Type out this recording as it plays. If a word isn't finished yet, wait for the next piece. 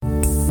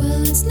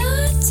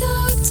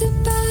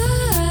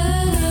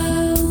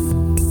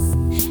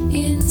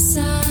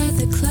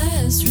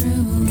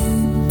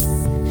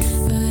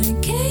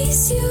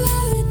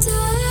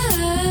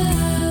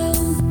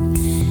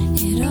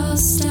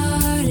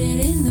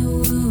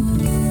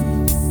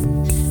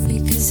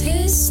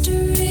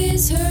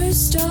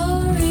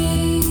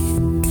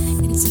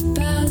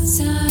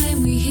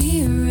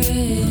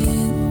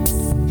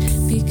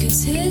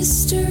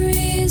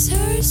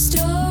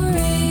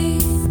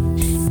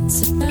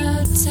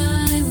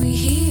time we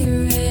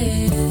hear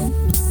it.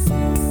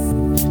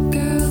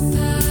 Girl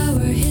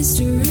power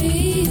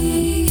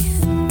history.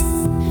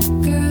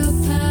 Girl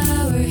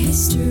power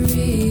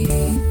history.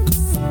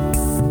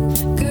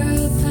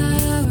 Girl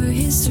power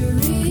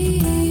history.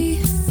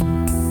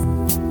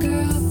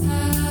 Girl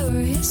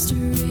power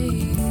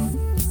history.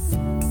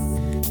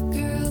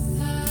 Girl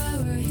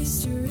power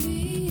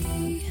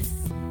history.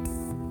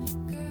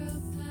 Girl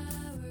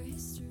power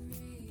history.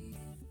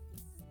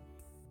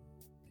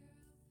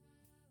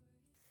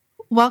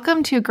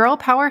 Welcome to Girl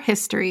Power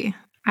History.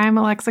 I'm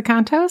Alexa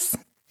Contos.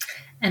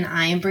 And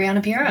I am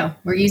Brianna Piero.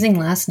 We're using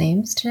last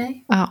names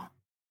today. Oh,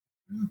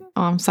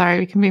 I'm sorry.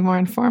 We can be more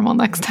informal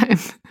next time.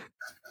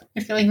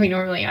 I feel like we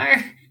normally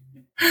are.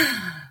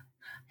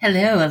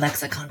 Hello,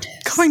 Alexa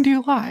Contos. Coming to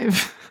you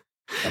live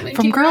Coming to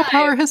from you Girl live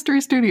Power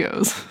History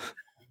Studios.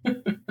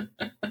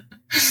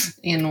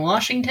 in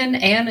Washington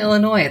and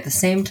Illinois at the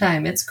same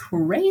time. It's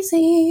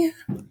crazy.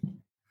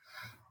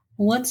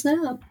 What's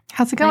up?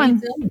 How's it How you going?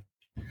 doing?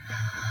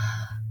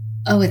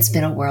 Oh, it's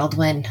been a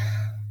whirlwind.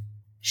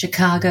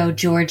 Chicago,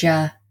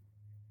 Georgia,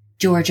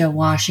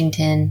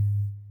 Washington.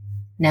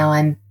 Now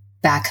I'm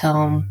back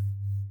home.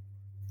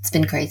 It's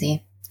been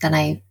crazy. Then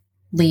I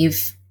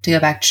leave to go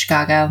back to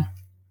Chicago.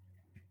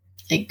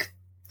 Like,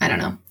 I don't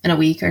know, in a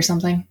week or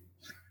something.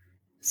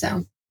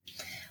 So.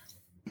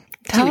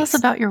 Tell 2 us weeks.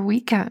 about your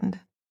weekend.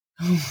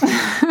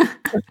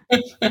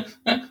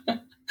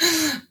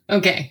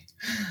 Okay.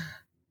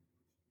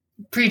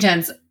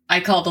 Pretense,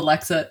 I called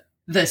Alexa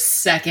the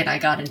second I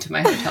got into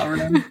my hotel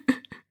room.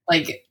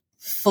 Like,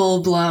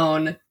 full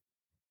blown,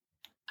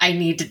 I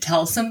need to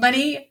tell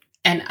somebody,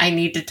 and I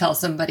need to tell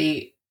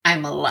somebody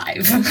I'm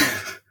alive.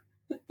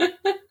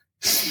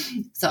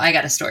 So I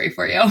got a story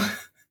for you.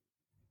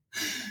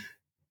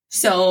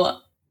 So,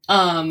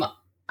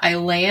 I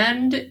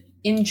land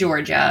in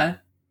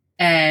Georgia,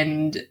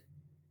 and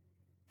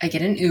I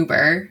get an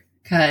Uber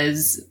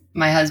because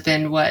my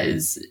husband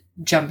was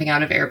jumping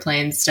out of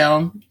airplanes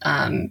still.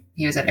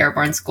 He was at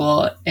airborne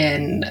school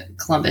in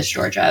Columbus,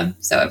 Georgia,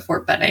 so at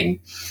Fort Benning.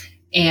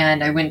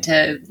 And I went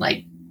to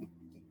like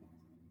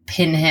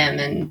pin him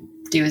and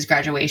do his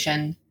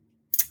graduation.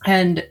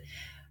 And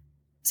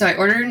so I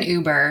ordered an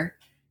Uber,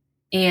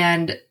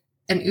 and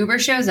an Uber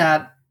shows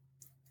up.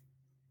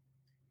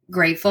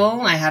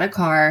 Grateful. I had a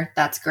car.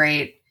 That's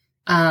great.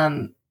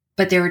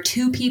 But there were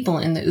 2 people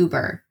in the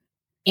Uber,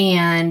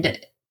 and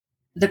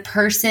the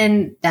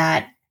person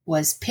that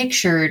was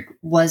pictured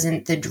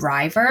wasn't the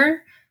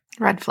driver.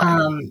 Red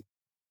flag.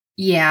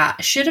 Yeah,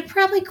 should have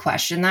probably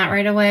questioned that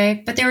right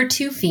away. But there were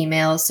 2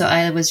 females, so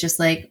I was just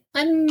like,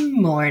 I'm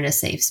more in a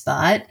safe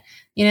spot,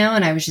 you know?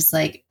 And I was just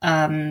like,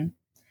 and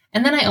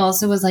then I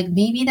also was like,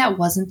 maybe that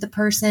wasn't the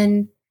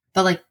person,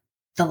 but like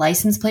the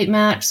license plate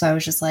match. So I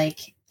was just like,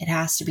 it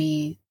has to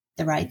be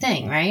the right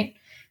thing, right?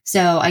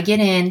 So I get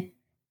in,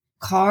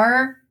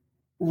 car,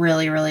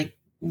 really, really,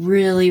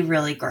 really,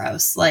 really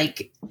gross,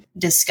 like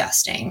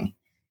disgusting.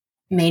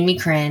 Made me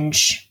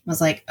cringe.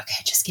 Was like,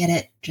 okay, just get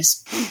it.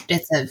 Just,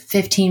 it's a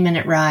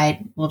 15-minute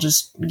ride. We'll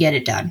just get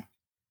it done.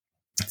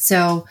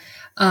 So,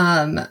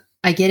 I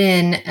get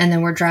in, and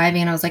then we're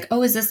driving, and I was like,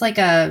 oh, is this like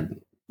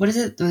what is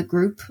it? The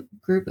group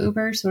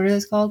Ubers? What are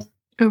those called?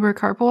 Uber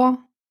carpool?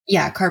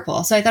 Yeah,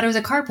 carpool. So I thought it was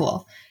a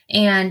carpool.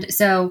 And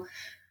so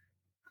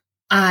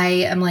I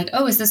am like,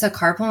 oh, is this a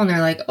carpool? And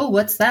they're like, oh,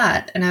 what's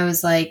that? And I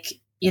was like,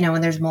 you know,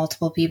 when there's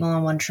multiple people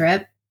on one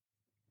trip,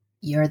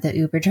 you're the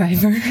Uber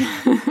driver.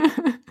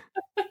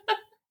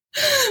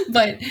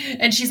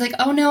 And she's like,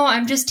 oh no,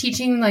 I'm just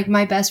teaching like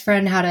my best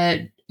friend how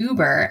to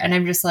Uber. And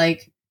I'm just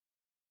like,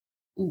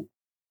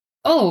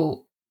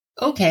 oh,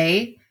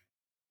 okay.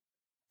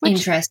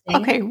 Interesting.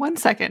 Okay, 1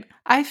 second.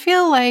 I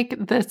feel like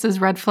this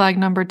is red flag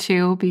number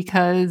 2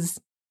 because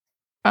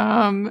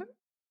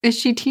is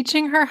she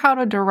teaching her how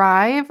to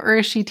drive, or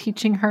is she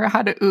teaching her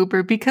how to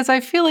Uber? Because I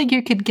feel like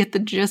you could get the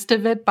gist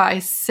of it by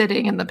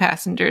sitting in the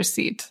passenger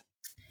seat.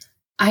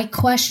 I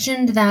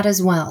questioned that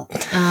as well.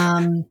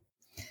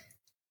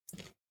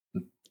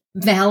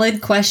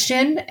 Valid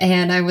question.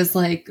 And I was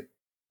like,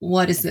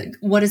 what is going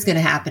to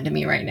happen to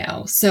me right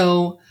now?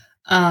 So,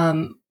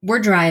 we're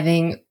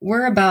driving,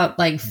 we're about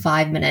like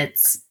 5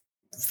 minutes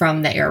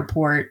from the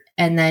airport.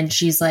 And then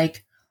she's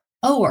like,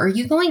 oh, are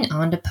you going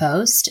on to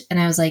post? And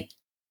I was like,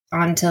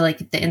 on to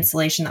like the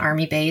installation, the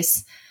Army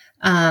base.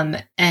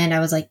 And I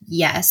was like,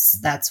 yes,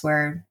 that's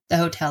where the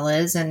hotel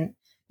is. And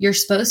you're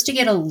supposed to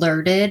get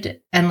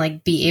alerted and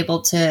like be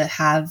able to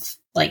have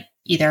like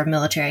either a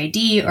military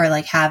ID or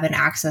like have an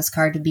access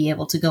card to be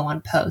able to go on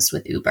post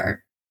with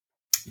Uber.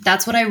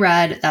 That's what I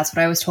read. That's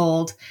what I was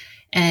told.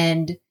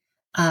 And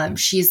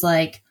she's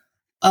like,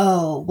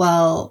 oh,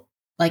 well,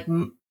 like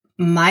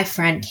my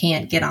friend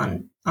can't get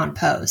on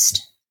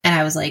post. And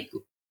I was like,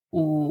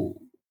 ooh,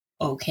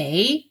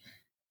 okay.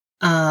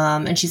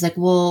 And she's like,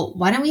 well,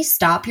 why don't we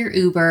stop your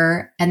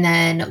Uber and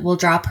then we'll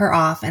drop her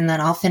off and then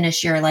I'll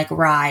finish your like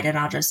ride and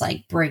I'll just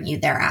like bring you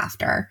there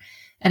after.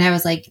 And I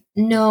was like,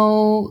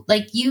 no,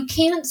 like you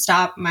can't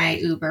stop my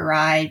Uber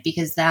ride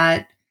because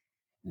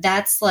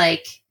that's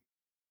like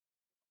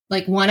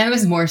like one, I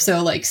was more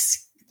so like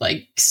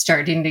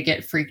starting to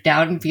get freaked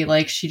out and be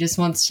like, she just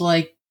wants to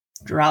like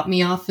drop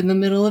me off in the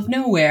middle of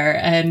nowhere.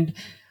 And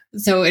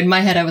so in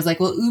my head, I was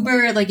like, well,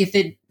 Uber, like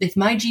if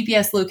my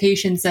GPS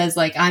location says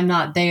like I'm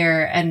not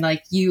there and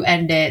like you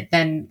end it,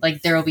 then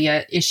like there will be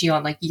a issue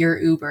on like your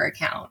Uber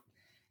account.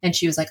 And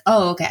she was like,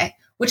 oh, okay.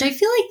 Which I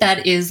feel like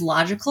that is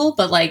logical,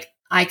 but like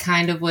I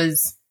kind of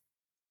was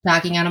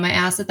backing out of my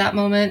ass at that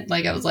moment.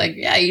 Like I was like,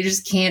 yeah, you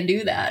just can't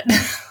do that.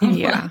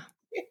 Yeah.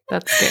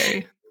 That's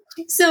scary.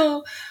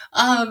 So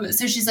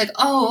she's like,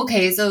 oh,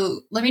 okay.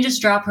 So let me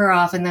just drop her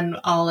off and then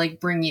I'll like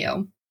bring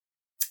you.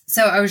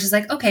 So I was just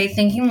like, okay,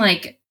 thinking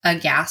like a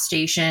gas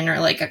station or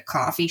like a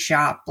coffee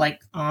shop,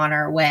 like on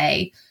our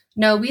way.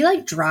 No, we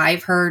like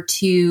drive her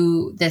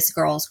to this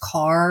girl's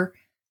car.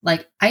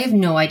 Like I have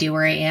no idea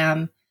where I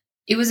am.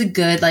 It was a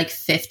good like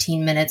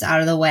 15 minutes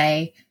out of the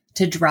way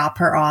to drop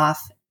her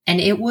off. And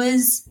it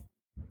was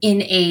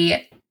in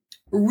a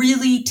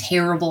really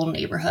terrible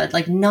neighborhood,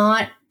 like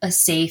not a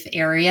safe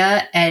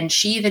area. And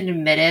she even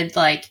admitted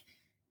like,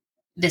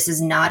 this is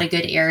not a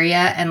good area.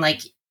 And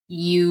like,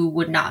 you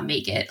would not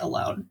make it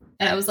alone.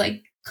 And I was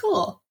like,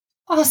 cool.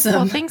 Awesome.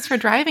 Well, thanks for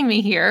driving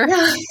me here.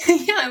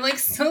 Yeah, I'm like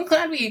so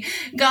glad we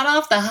got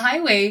off the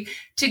highway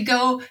to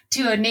go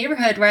to a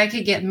neighborhood where I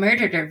could get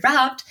murdered or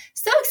robbed.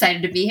 So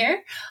excited to be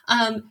here.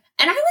 And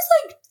I was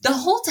like, the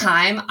whole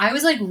time, I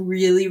was like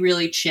really,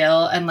 really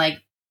chill and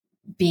like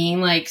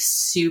being like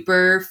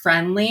super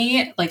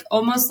friendly, like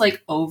almost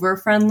like over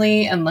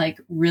friendly and like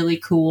really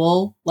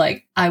cool.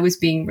 Like I was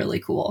being really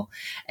cool.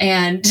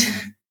 And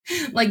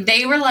like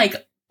they were like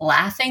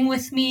laughing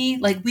with me.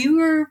 Like we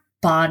were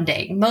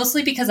bonding,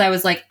 mostly because I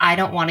was like, I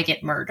don't want to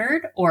get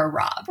murdered or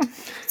robbed.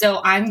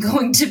 So I'm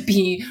going to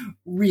be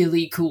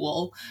really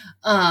cool.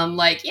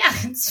 Like, yeah,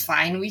 it's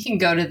fine. We can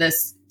go to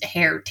this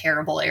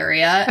terrible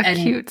area.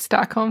 Acute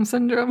Stockholm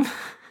syndrome.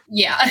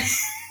 Yeah.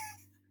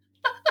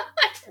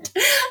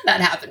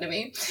 That happened to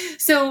me.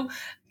 So,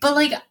 but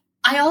like,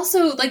 I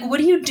also like, what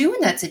do you do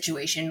in that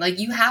situation? Like,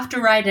 you have to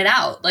ride it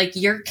out. Like,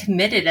 you're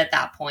committed at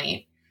that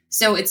point.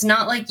 So it's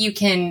not like you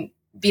can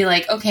be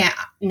like, okay,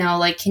 no,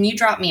 like, can you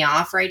drop me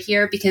off right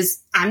here?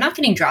 Because I'm not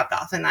getting dropped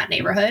off in that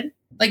neighborhood.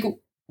 Like,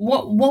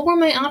 what were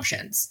my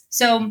options?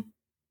 So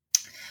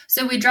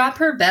we drop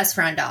her best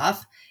friend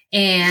off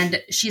and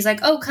she's like,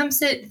 oh, come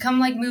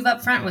like move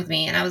up front with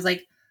me. And I was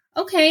like,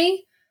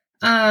 okay.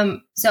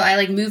 So I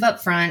like move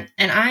up front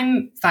and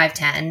I'm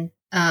 5'10".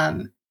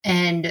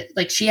 And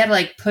like, she had to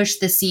like push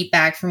the seat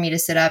back for me to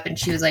sit up. And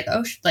she was like,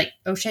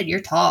 oh shit,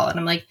 you're tall. And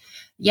I'm like,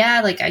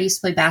 yeah, like I used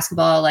to play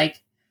basketball,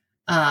 like,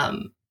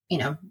 you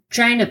know,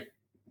 trying to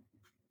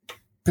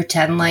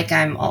pretend like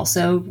I'm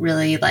also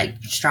really like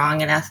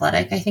strong and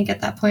athletic. I think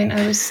at that point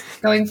I was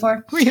going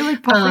for. Were you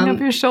like puffing up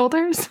your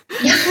shoulders?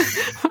 Yeah.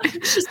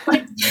 Just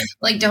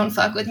like, don't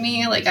fuck with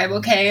me. Like, I'm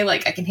okay.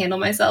 Like I can handle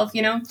myself,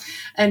 you know?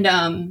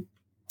 And,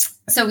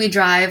 so we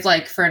drive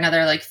like for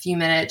another like few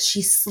minutes.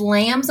 She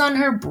slams on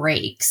her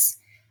brakes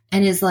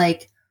and is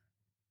like,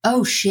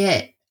 oh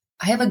shit,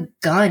 I have a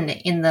gun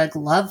in the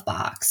glove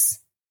box.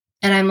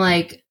 And I'm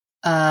like,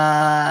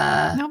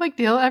 no big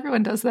deal.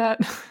 Everyone does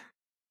that.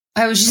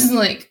 I was just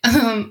like,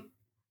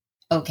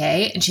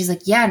 okay. And she's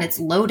like, yeah, and it's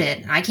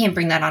loaded. I can't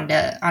bring that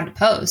onto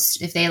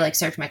post if they like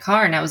search my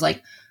car. And I was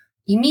like,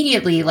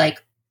 immediately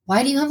like,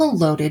 why do you have a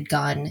loaded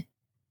gun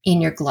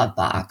in your glove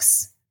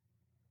box?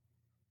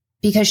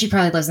 Because she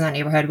probably lives in that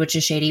neighborhood, which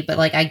is shady, but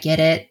like, I get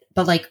it.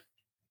 But like,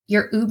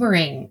 you're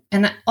Ubering.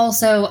 And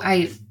also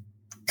I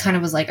kind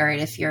of was like, all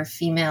right, if you're a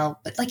female,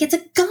 but like, it's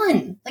a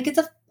gun, like it's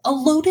a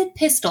loaded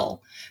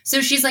pistol.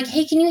 So she's like,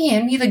 hey, can you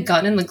hand me the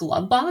gun in the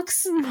glove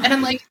box? And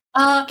I'm like,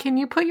 can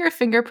you put your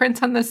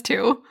fingerprints on this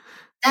too?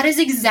 That is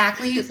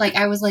exactly like,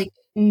 I was like,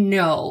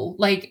 no,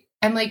 like,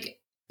 I'm like,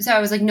 so I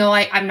was like, no,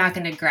 I'm not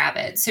going to grab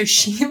it. So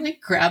she like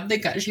grabbed the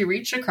gun. She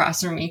reached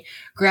across from me,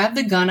 grabbed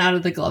the gun out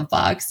of the glove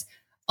box,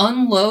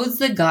 unloads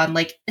the gun,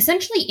 like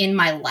essentially in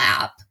my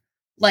lap.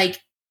 Like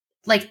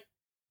that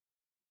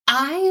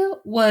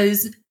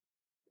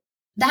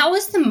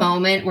was the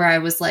moment where I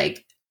was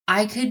like,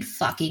 I could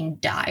fucking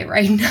die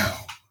right now.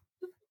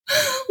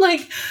 Like,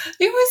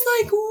 it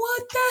was like,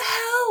 what the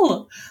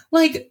hell?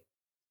 Like,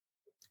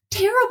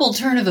 terrible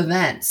turn of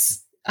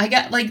events. I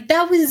got like,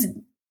 that was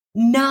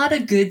not a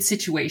good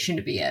situation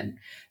to be in.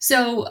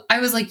 So I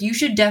was like, you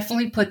should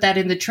definitely put that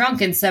in the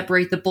trunk and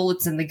separate the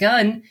bullets and the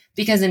gun.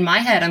 Because in my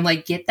head, I'm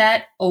like, get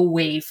that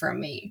away from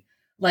me.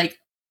 Like,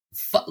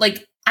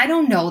 I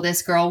don't know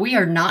this girl. We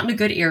are not in a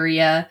good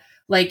area.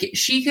 Like,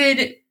 she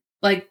could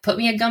like put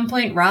me at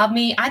gunpoint, rob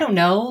me. I don't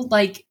know.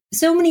 Like,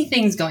 so many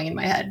things going in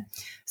my head.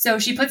 So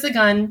she puts the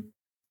gun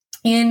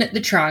in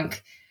the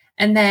trunk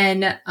and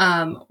then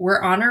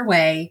we're on our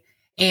way.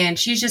 And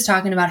she's just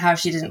talking about how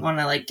she didn't want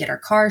to like get her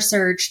car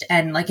searched.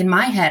 And like in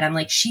my head, I'm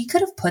like, she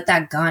could have put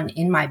that gun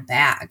in my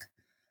bag.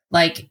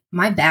 Like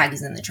my bag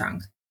is in the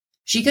trunk.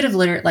 She could have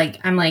literally like,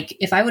 I'm like,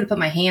 if I would have put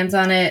my hands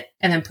on it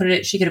and then put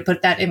it, she could have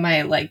put that in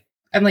my, like,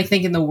 I'm like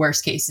thinking the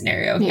worst case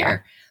scenario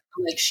here.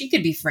 I'm like, she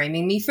could be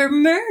framing me for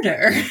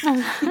murder.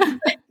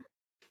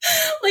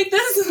 like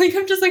this is like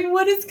I'm just like,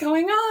 what is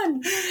going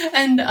on?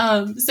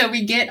 And so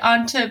we get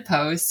onto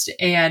post,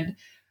 and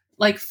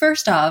like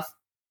first off,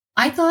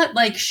 I thought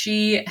like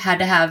she had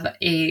to have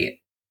a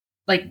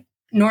like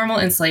normal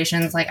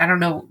installations. Like I don't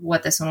know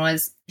what this one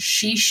was.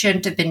 She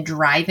shouldn't have been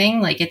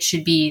driving. Like it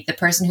should be the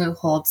person who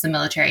holds the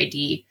military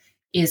ID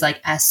is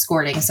like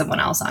escorting someone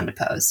else onto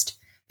post,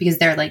 because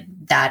they're like,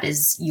 that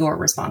is your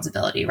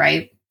responsibility,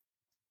 right?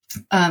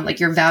 Like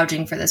you're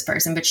vouching for this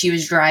person, but she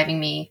was driving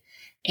me,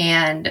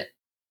 and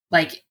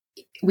like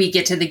we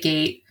get to the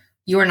gate.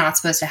 You're not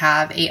supposed to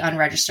have a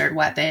unregistered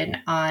weapon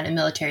on a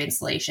military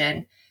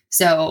installation.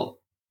 So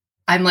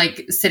I'm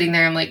like sitting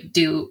there. I'm like,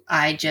 do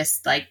I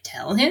just like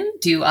tell him?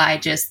 Do I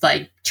just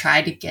like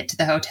try to get to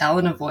the hotel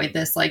and avoid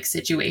this like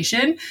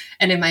situation?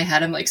 And in my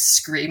head, I'm like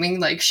screaming,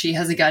 like, she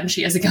has a gun,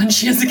 she has a gun,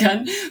 she has a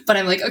gun. But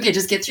I'm like, okay,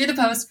 just get through the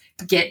post,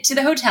 get to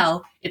the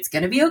hotel. It's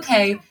going to be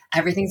okay.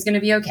 Everything's going to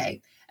be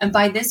okay. And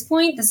by this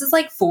point, this is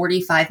like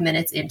 45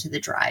 minutes into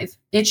the drive.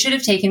 It should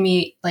have taken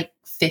me like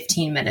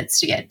 15 minutes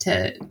to get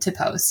to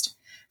post.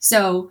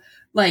 So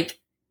like,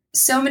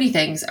 so many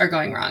things are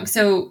going wrong.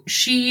 So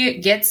she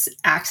gets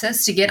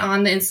access to get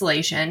on the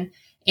installation,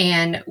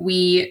 and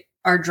we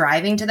are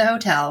driving to the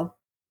hotel.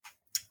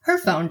 Her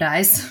phone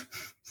dies.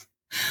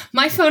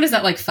 My phone is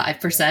at like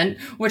 5%,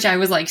 which I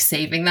was like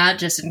saving that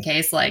just in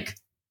case, like,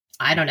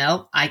 I don't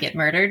know, I get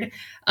murdered.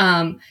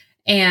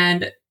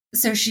 And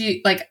so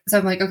she like, so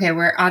I'm like, okay,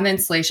 we're on the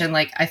installation.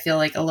 Like, I feel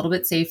like a little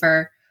bit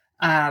safer.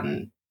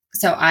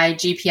 So I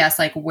GPS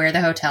like where the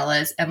hotel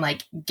is and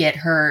like get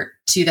her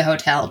to the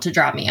hotel to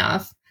drop me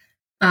off.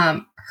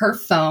 Her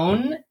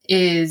phone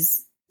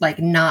is like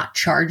not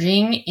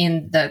charging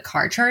in the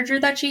car charger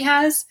that she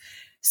has.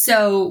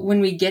 So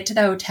when we get to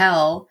the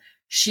hotel,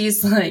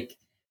 she's like,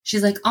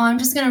 oh, I'm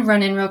just going to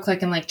run in real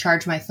quick and like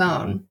charge my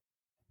phone.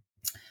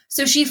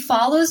 So she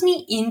follows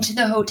me into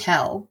the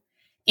hotel,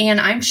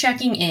 and I'm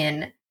checking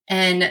in,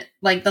 and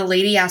like the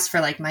lady asked for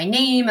like my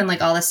name and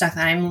like all this stuff.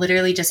 And I'm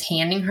literally just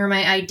handing her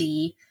my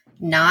ID,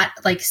 not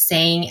like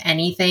saying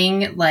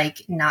anything,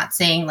 like not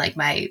saying like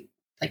my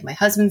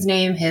husband's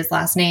name, his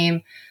last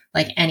name,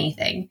 like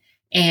anything.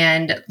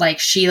 And like,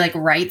 she like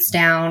writes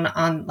down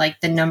on like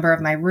the number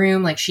of my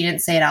room. Like she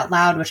didn't say it out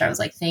loud, which I was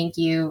like, thank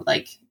you.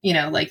 Like, you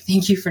know, like,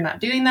 thank you for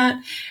not doing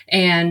that.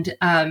 And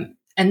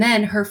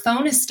then her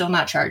phone is still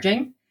not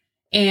charging.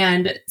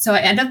 And so I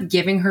end up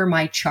giving her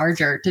my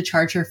charger to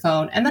charge her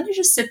phone. And then I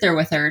just sit there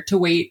with her to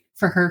wait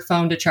for her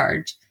phone to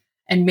charge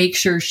and make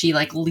sure she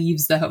like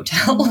leaves the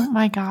hotel. Oh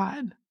my God.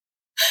 And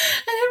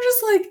I'm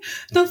just like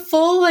the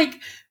full like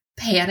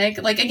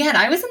panic. Like, again,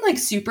 I was in like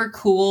super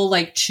cool,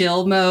 like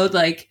chill mode.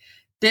 Like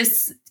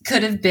this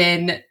could have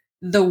been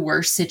the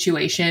worst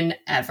situation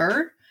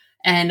ever.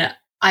 And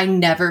I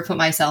never put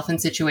myself in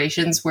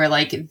situations where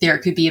like there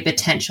could be a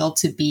potential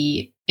to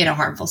be in a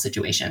harmful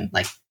situation.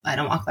 Like I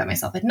don't walk by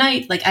myself at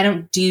night. Like I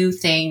don't do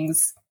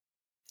things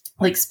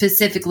like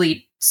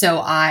specifically so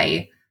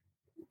I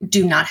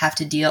do not have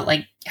to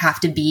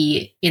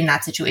be in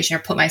that situation or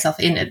put myself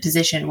in a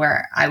position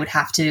where I would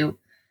have to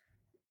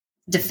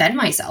defend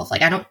myself.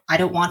 Like I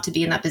don't want to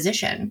be in that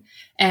position.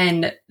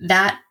 And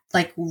that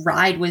like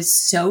ride was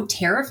so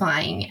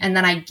terrifying. And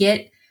then I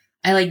get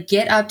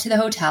up to the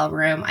hotel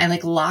room, I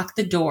like lock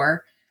the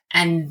door,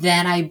 and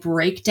then I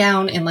break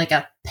down in like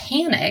a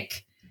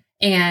panic,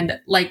 and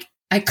like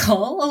I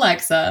call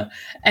Alexa,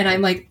 and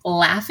I'm like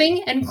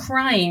laughing and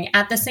crying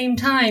at the same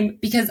time,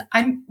 because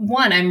I'm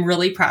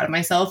really proud of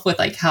myself with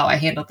like how I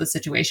handled the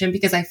situation,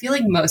 because I feel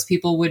like most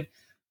people would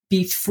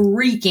be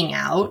freaking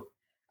out.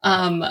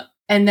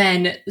 And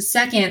then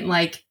second,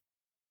 like,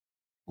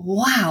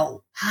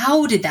 wow,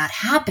 how did that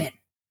happen?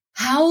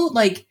 How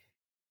like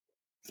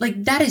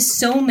that is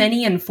so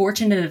many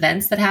unfortunate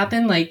events that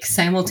happen like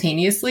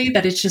simultaneously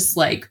that it's just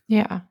like,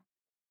 yeah,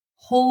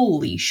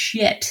 holy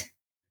shit.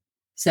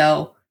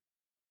 So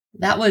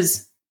that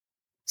was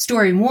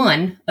story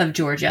 1 of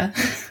Georgia.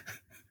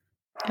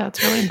 Yeah,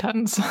 it's really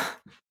intense.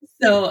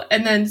 So,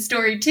 and then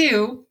story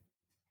 2,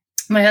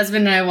 my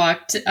husband and I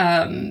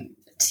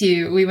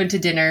we went to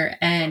dinner,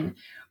 and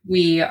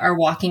we are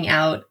walking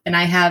out, and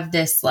I have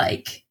this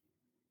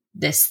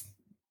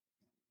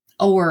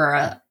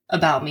aura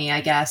about me,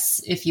 I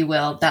guess, if you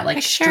will, that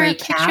like stray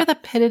cat. Picture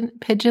the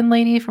pigeon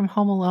lady from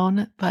Home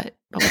Alone, but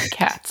with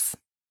cats.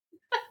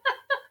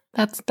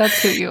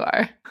 That's who you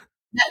are.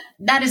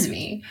 That is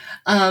me.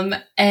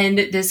 And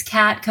this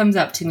cat comes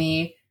up to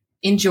me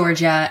in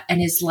Georgia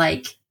and is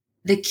like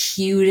the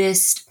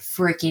cutest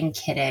freaking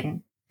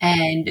kitten.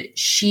 And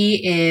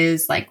she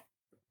is like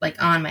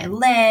on my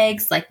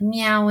legs, like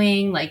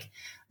meowing, like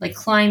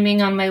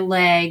climbing on my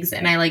legs.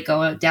 And I like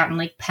go down and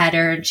like pet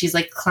her, and she's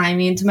like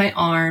climbing into my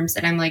arms.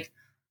 And I'm like,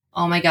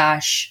 oh my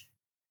gosh,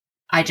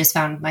 I just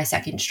found my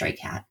second stray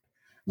cat.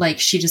 Like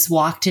she just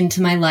walked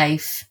into my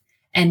life.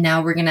 And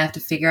now we're going to have to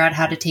figure out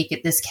how to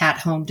take this cat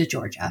home to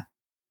Georgia,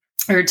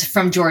 or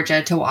from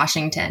Georgia to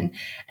Washington.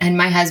 And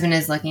my husband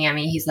is looking at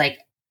me. He's like,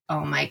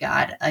 oh my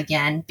God,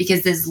 again,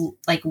 because this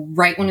like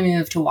right when we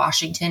moved to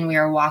Washington, we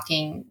were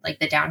walking like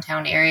the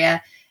downtown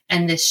area,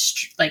 and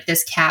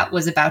this cat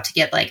was about to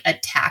get like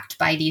attacked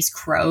by these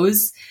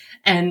crows.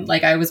 And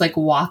like I was like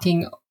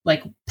walking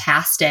like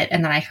past it,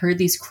 and then I heard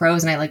these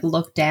crows, and I like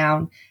looked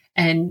down,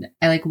 and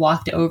I like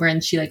walked over,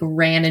 and she like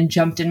ran and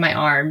jumped in my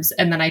arms,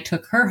 and then I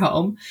took her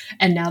home.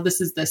 And now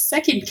this is the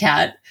second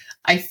cat.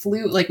 I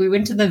flew, like we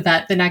went to the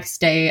vet the next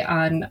day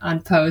on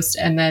post,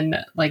 and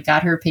then like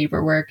got her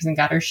paperwork and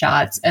got her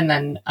shots, and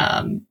then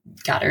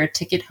got her a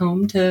ticket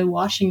home to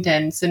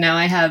Washington. So now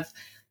I have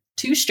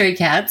 2 stray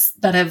cats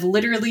that have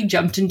literally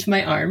jumped into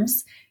my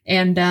arms.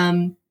 And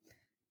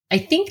I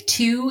think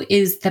 2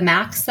 is the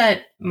max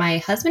that my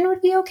husband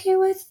would be okay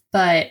with.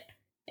 But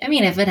I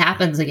mean, if it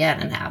happens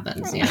again, it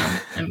happens, you know,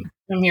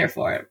 I'm here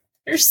for it.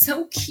 They're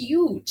so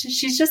cute.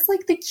 She's just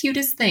like the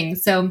cutest thing.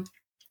 So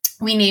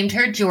we named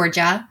her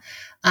Georgia,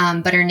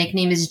 but her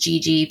nickname is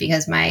Gigi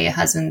because my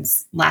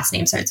husband's last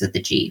name starts with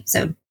the G.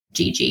 So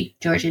Gigi,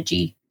 Georgia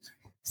G.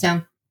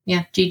 So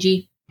yeah,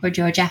 Gigi or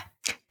Georgia.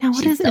 Now,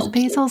 what is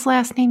Basil's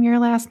last name, your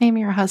last name, or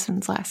your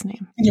husband's last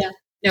name? Yeah.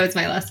 No, it's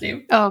my last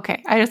name. Oh,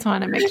 okay. I just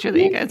wanted to make sure that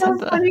you guys So have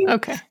the... funny.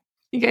 Okay.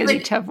 You guys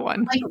each have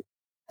one. Like,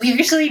 we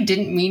actually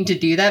didn't mean to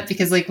do that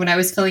because like when I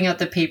was filling out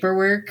the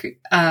paperwork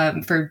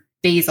for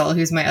Basil,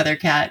 who's my other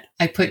cat,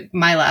 I put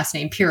my last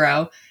name,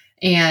 Puro.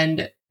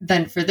 And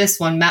then for this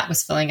one, Matt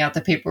was filling out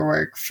the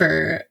paperwork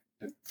for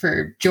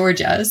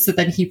Georgia. So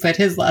then he put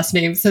his last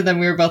name. So then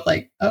we were both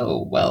like,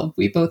 oh, well,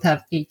 we both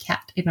have a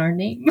cat in our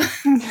name.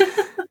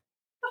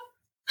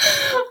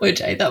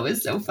 Which I thought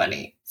was so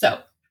funny. So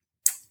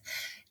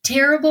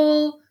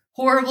terrible,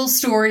 horrible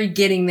story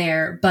getting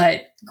there,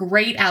 but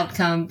great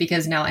outcome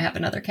because now I have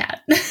another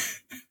cat.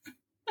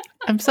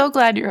 I'm so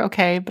glad you're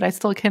okay, but I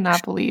still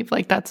cannot believe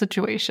like that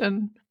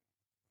situation.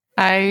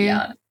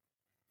 I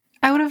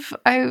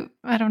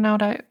don't know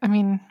what I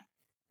mean,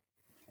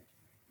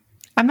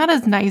 I'm not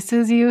as nice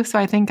as you, so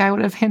I think I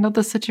would have handled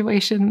the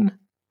situation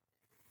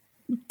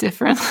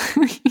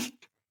differently.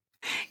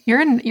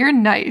 You're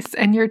nice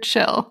and you're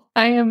chill.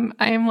 I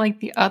am like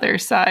the other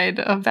side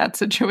of that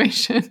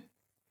situation.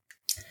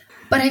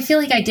 But I feel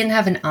like I didn't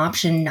have an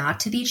option not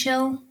to be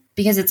chill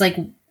because it's like,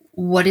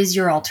 what is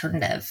your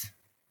alternative?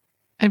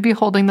 I'd be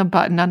holding the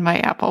button on my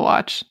Apple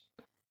Watch.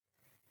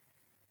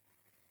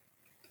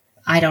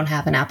 I don't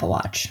have an Apple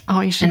Watch.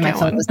 Oh, you should and my get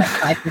phone one. was at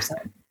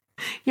 5%.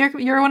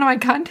 You're one of my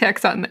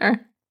contacts on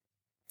there.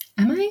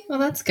 Am I? Well,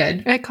 that's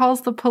good. It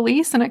calls the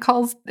police and it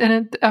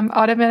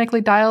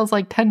automatically dials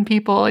like 10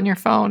 people in your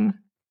phone.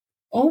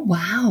 Oh,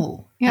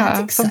 wow.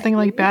 Yeah, That's something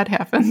like exciting. bad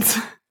happens.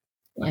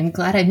 I'm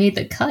glad I made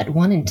the cut.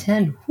 1 in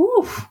 10.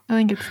 Whew. I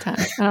think it's 10.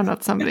 I don't know,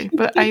 it's somebody,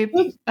 but I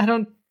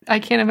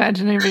can't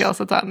imagine anybody else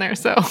that's on there.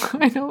 So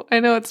I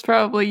know it's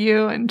probably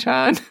you and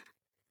John.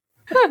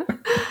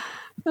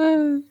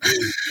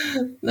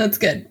 That's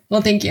good.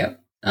 Well, thank you.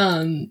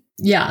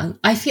 Yeah,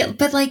 I feel,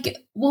 but like,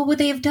 what would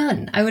they have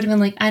done? I would have been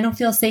like, I don't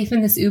feel safe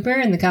in this Uber.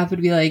 And the cop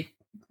would be like,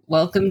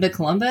 welcome to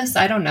Columbus.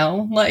 I don't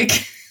know.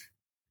 Like,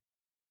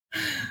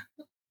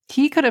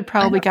 He could have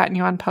probably gotten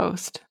you on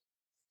post.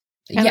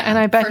 And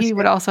I bet for he sure.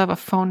 would also have a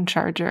phone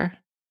charger.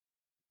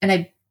 And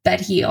I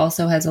bet he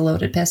also has a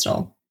loaded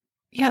pistol.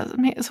 Yeah,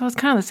 so it's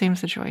kind of the same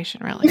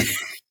situation, really.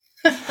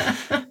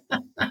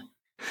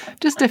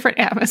 Just different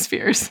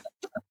atmospheres.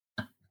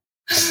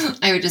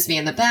 I would just be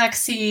in the back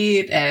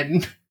seat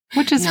and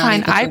Which is Now fine.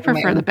 they could I open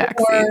my prefer the own back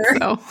door.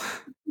 seat.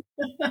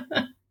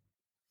 So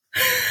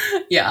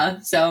yeah.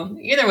 So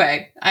either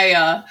way,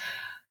 I'm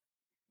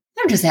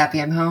just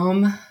happy I'm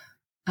home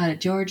out of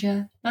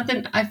Georgia.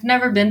 Nothing. I've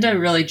never been to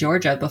really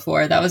Georgia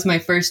before. That was my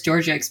first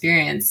Georgia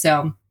experience.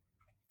 So,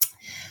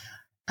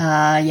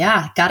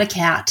 yeah, got a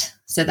cat.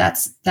 So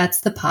that's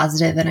the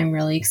positive, and I'm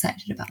really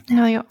excited about that.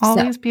 now you'll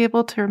always be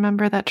able to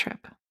remember that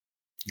trip.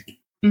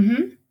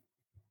 Mm-hmm.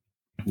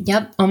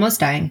 Yep. Almost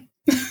dying.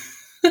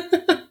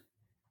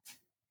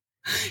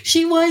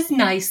 She was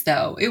nice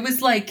though. It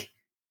was like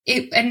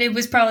and it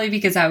was probably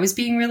because I was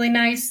being really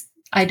nice.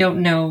 I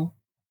don't know.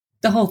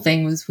 The whole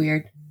thing was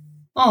weird.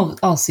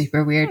 All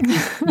super weird.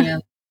 Yeah.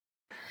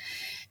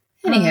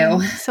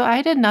 Anywho. So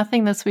I did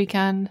nothing this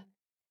weekend,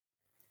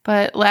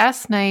 but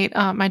last night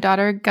my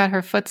daughter got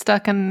her foot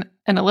stuck in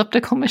an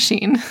elliptical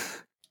machine.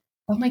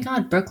 Oh my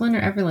God, Brooklyn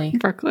or Everly?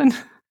 Brooklyn.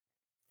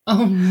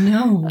 Oh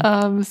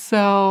no.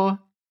 So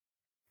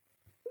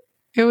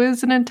it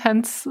was an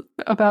intense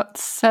about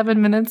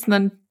 7 minutes and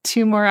then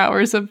 2 more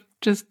hours of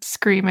just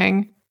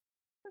screaming.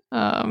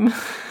 Oh my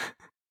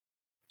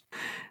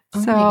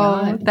So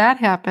God. that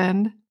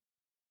happened.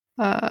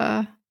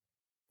 So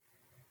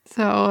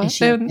Is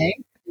she then- okay?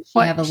 Does she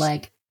what? have a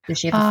leg? Does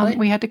she have a foot?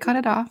 we had to cut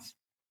it off.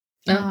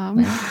 Oh, well,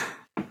 we have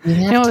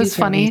You know, it to was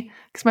for a funny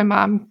because my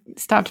mom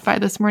stopped by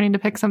this morning to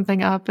pick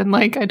something up, and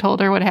like I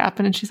told her what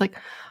happened, and she's like,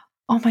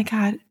 "Oh my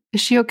God,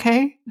 is she okay?"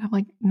 And I'm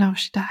like, "No,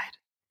 she died."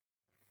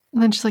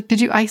 And then she's like,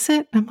 "Did you ice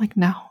it?" And I'm like,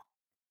 "No."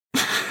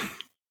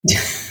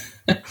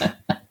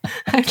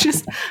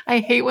 reason. I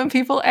hate when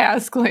people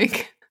ask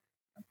like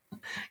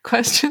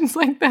questions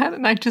like that,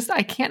 and I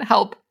can't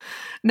help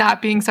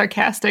not being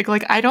sarcastic.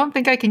 Like, I don't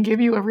think I can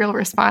give you a real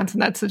response in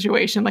that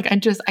situation. Like,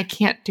 I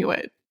can't do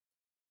it.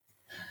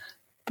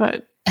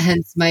 But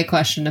Hence my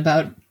question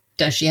about,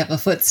 does she have a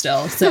foot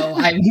still? So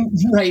I'm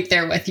right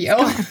there with you.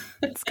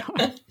 It's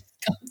gone.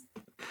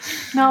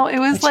 No, it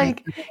was Which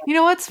like, you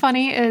know what's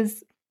funny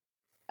is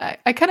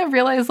I kind of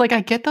realized like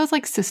I get those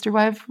like sister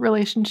wife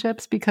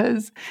relationships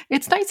because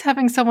it's nice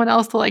having someone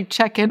else to like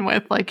check in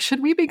with. Like,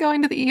 should we be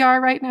going to the ER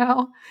right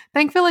now?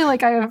 Thankfully,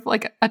 like I have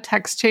like a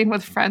text chain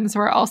with friends who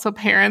are also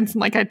parents,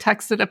 and like I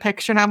texted a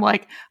picture and I'm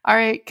like, all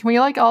right, can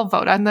we like all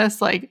vote on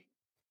this? Like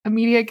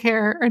immediate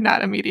care or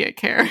not immediate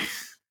care?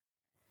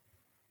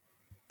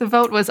 The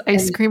vote was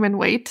ice And- cream and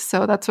wait,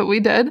 so that's what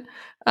we did.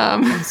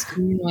 Ice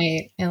cream and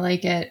wait. I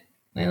like it.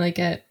 I like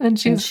it. And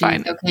she's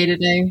fine. Okay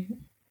today.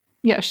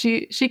 Yeah,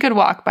 she could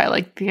walk by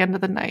like the end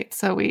of the night.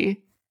 So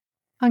we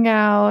hung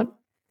out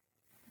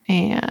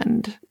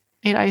and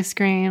ate ice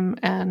cream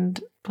and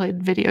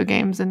played video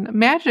games, and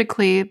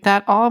magically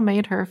that all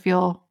made her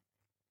feel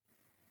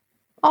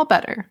all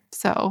better.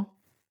 So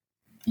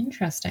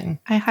Interesting.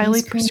 I highly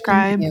Ice cream and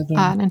prescribe video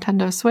games.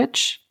 Nintendo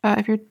Switch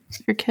if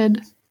your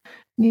kid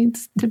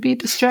needs to be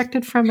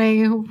distracted from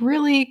a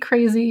really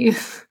crazy,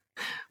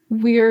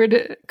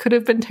 weird, could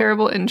have been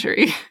terrible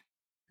injury.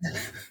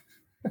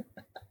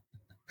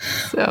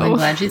 So I'm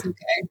glad she's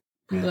okay.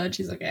 I'm glad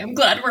she's okay. I'm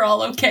glad we're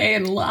all okay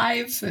and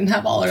alive and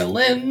have all our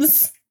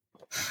limbs.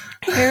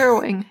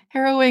 harrowing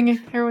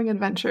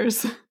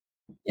adventures.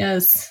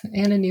 Yes,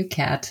 and a new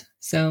cat.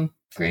 So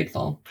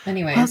grateful.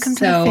 Anyways, Welcome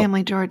to the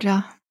family,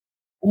 Georgia.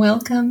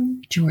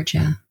 Welcome,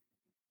 Georgia.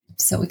 I'm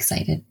so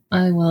excited.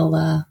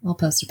 I'll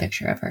post a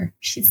picture of her.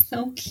 She's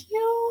so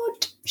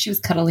cute. She was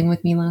cuddling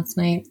with me last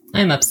night.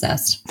 I'm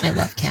obsessed. I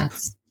love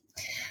cats.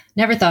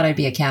 Never thought I'd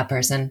be a cat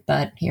person,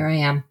 but here I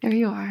am. There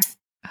you are.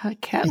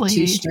 Cat With lady.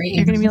 two straight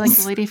You're going to be like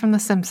animals. the lady from The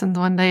Simpsons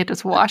one day,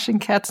 just washing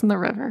cats in the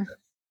river.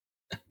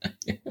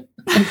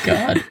 Oh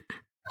God.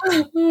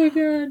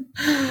 Oh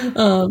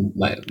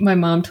God. My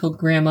mom told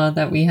Grandma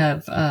that we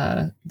have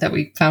that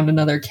we found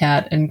another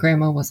cat, and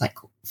Grandma was like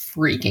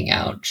freaking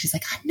out. She's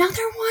like,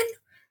 another one?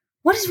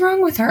 What is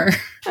wrong with her?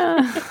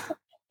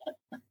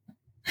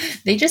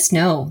 They just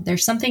know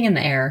there's something in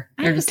the air.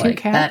 I They're have just two like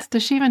cats. that.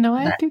 Does she even know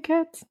I have that- 2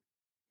 cats?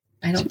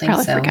 I don't She think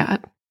probably so.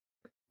 forgot.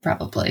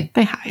 Probably.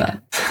 They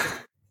hide.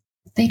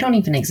 They don't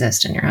even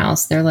exist in your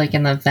house. They're like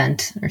in the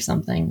vent or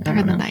something. I They're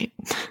don't in the know. night.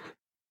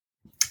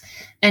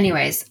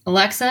 Anyways,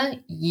 Alexa,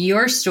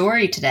 your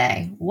story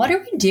today. What are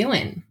we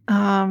doing?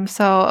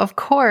 So of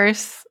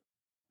course,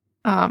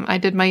 I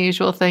did my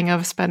usual thing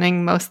of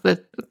spending most of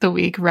the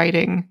week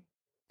writing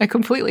a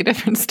completely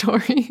different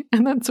story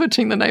and then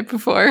switching the night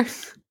before.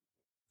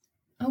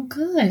 Oh,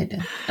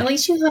 good. At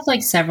least you have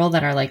like several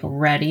that are like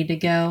ready to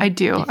go. I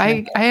do. If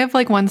you- I have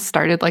like one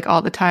started like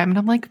all the time, and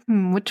I'm like,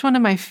 which one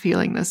am I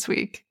feeling this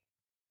week?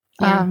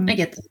 Yeah, I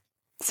get that.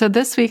 So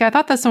this week, I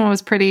thought this one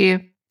was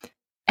pretty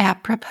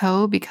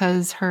apropos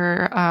because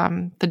her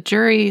the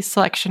jury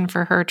selection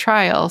for her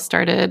trial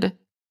started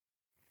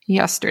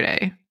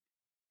yesterday.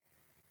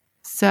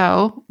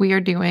 So we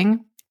are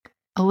doing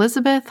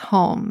Elizabeth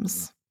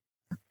Holmes.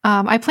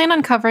 I plan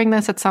on covering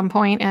this at some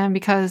point, and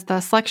because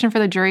the selection for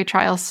the jury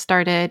trial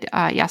started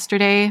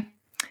yesterday,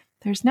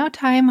 there's no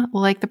time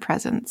like the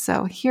present.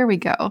 So here we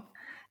go.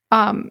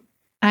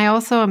 I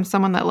also am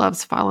someone that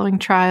loves following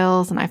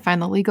trials, and I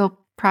find the legal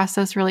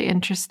process really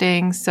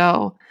interesting.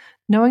 So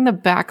knowing the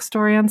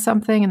backstory on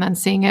something and then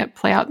seeing it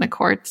play out in the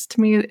courts, to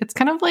me, it's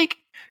kind of like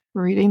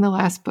reading the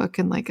last book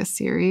in like a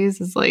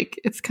series. Is like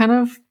it's kind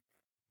of,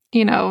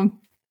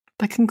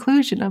 the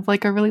conclusion of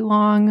like a really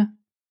long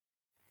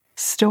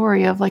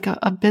story of like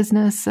a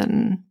business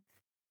and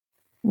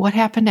what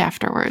happened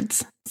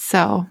afterwards.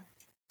 So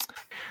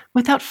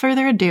without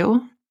further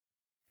ado,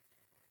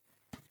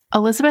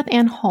 Elizabeth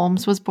Ann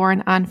Holmes was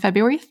born on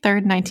February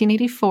 3rd,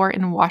 1984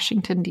 in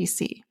Washington,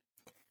 D.C.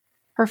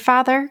 Her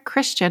father,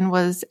 Christian,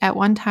 was at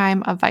one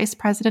time a vice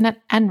president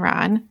at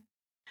Enron,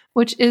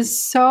 which is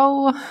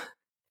so,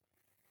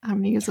 I'm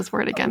going to use this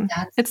word again.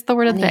 That's It's the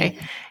word of the funny. day.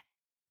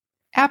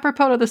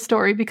 Apropos of the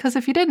story, because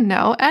if you didn't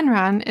know,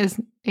 Enron is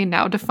a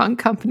now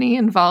defunct company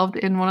involved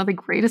in one of the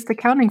greatest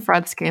accounting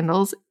fraud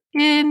scandals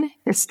in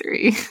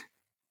history.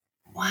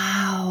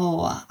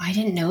 Wow. I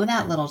didn't know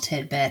that little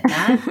tidbit.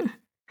 That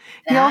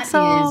He that is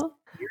also,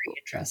 very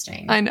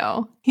interesting. I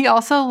know. He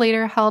also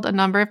later held a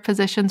number of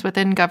positions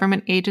within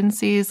government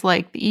agencies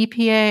like the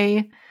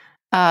EPA,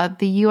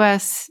 the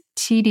US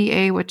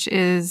TDA, which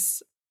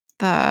is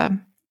the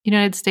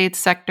United States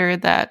sector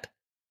that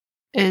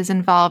is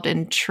involved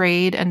in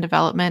trade and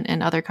development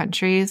in other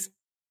countries,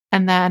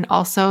 and then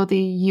also the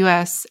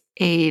US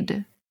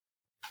Aid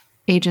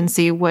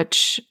Agency,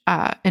 which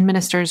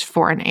administers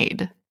foreign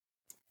aid.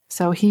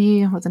 So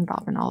he was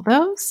involved in all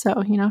those.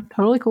 So,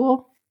 totally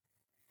cool.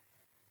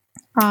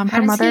 How Her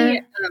does mother,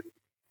 he,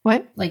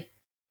 what?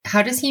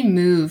 how does he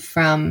move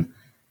from,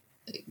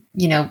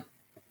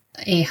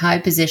 a high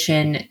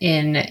position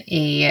in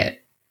a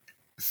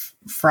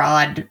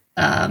fraud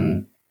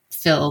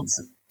filled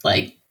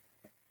like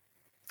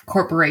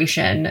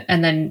corporation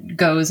and then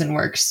goes and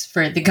works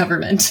for the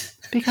government?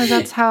 Because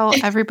that's how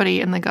everybody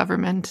in the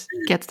government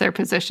gets their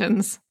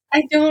positions.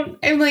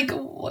 I'm like,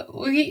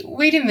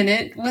 wait a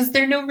minute. Was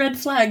there no red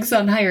flags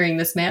on hiring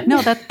this man?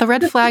 No, that the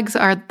red flags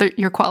are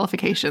your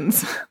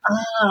qualifications.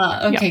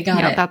 Okay,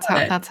 got it.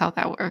 That's how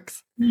that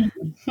works.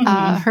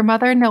 Mhm. Her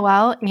mother,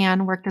 Noelle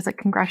Ann, worked as a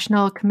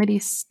congressional committee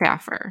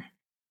staffer.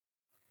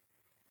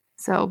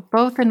 So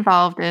both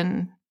involved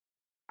in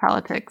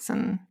politics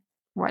and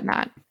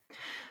whatnot.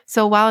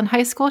 So while in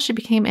high school, she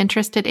became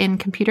interested in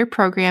computer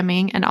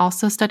programming and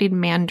also studied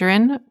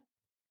Mandarin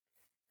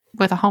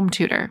with a home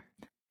tutor.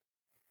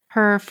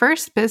 Her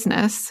first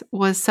business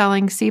was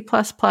selling C++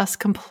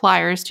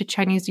 compliers to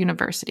Chinese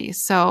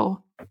universities.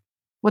 So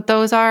what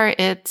those are,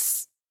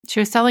 she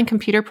was selling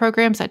computer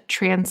programs that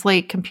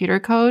translate computer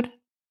code,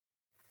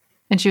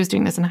 and she was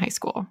doing this in high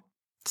school.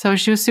 So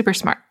she was super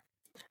smart.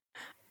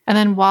 And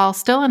then while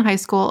still in high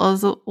school,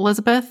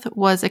 Elizabeth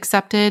was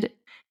accepted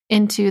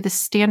into the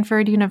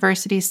Stanford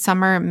University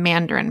Summer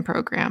Mandarin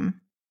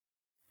program.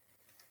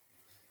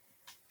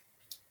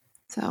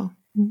 So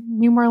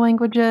new more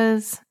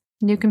languages,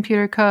 new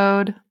computer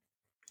code,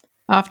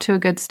 off to a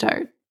good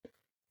start.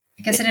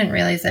 I guess I didn't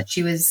realize that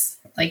she was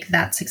like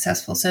that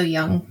successful so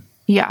young.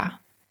 Yeah.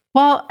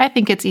 Well, I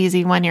think it's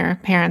easy when your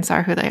parents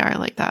are who they are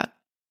like that.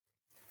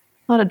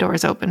 A lot of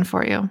doors open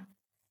for you.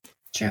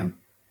 True.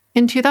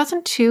 In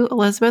 2002,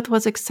 Elizabeth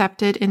was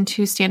accepted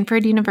into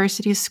Stanford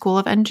University's School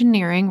of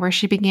Engineering, where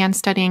she began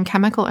studying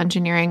chemical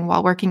engineering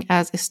while working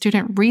as a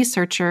student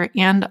researcher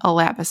and a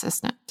lab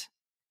assistant.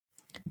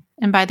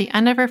 And by the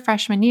end of her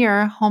freshman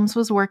year, Holmes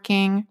was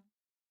working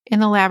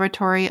in the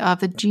laboratory of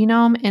the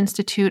Genome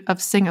Institute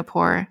of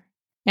Singapore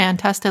and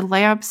tested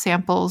lab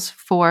samples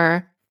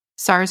for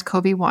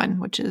SARS-CoV-1,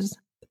 which is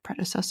the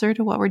predecessor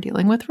to what we're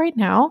dealing with right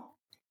now.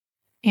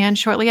 And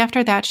shortly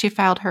after that, she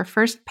filed her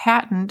first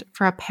patent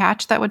for a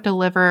patch that would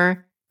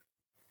deliver,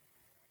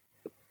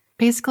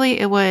 basically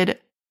it would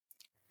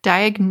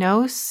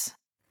diagnose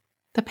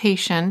the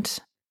patient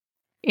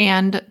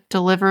and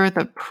deliver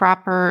the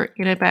proper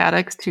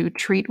antibiotics to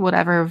treat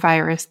whatever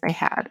virus they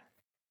had,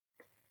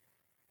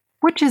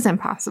 which is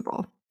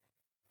impossible.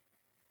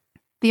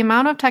 The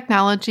amount of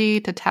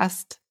technology to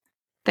test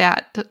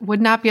that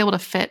would not be able to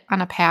fit on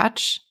a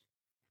patch.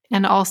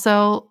 And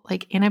also,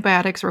 like,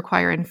 antibiotics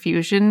require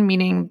infusion,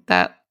 meaning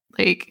that,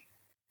 like,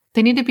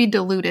 they need to be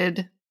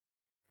diluted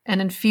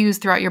and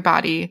infused throughout your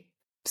body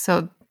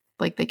so,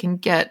 like, they can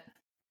get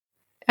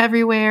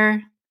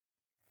everywhere.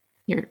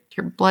 Your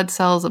blood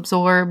cells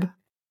absorb.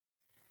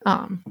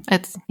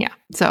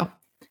 So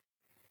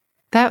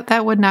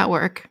that would not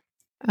work.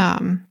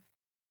 So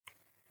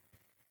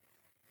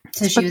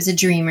she was a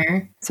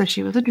dreamer. So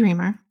she was a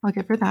dreamer. I'll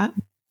give her that.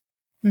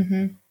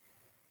 Mm-hmm.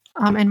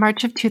 In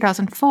March of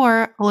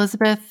 2004,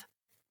 Elizabeth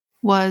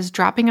was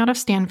dropping out of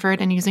Stanford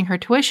and using her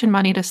tuition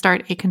money to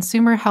start a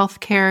consumer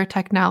healthcare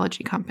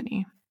technology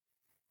company.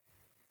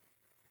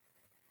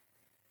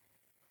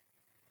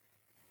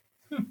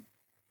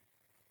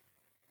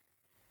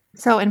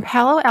 So in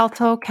Palo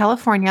Alto,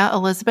 California,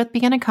 Elizabeth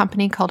began a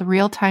company called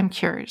Real Time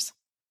Cures.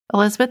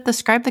 Elizabeth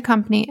described the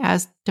company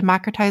as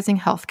democratizing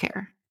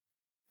healthcare.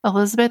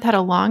 Elizabeth had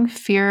a long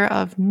fear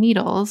of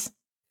needles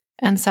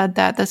and said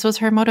that this was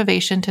her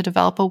motivation to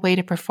develop a way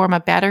to perform a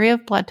battery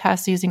of blood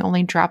tests using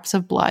only drops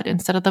of blood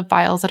instead of the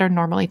vials that are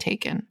normally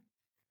taken.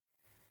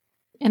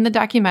 In the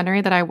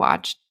documentary that I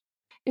watched,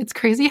 it's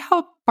crazy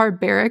how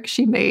barbaric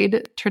she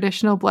made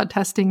traditional blood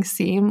testing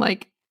seem.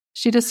 Like,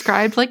 she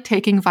described, like,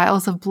 taking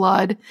vials of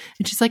blood,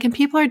 and she's like, and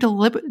people are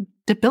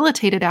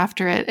debilitated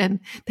after it, and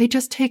they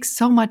just take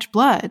so much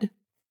blood.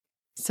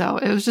 So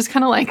it was just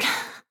kind of like,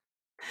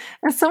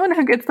 as someone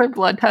who gets their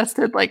blood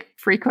tested, like,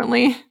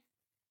 frequently,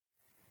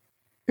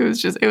 it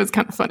was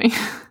kind of funny.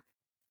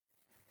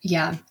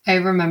 Yeah, I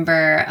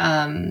remember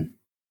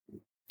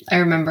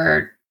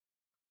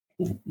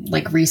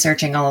like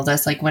researching all of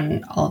this, like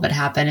when all of it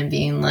happened, and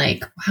being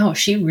like, wow,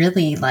 she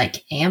really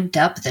like amped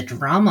up the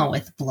drama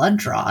with blood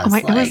draws.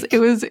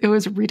 It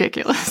was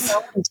ridiculous.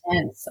 So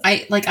intense.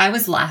 I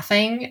was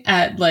laughing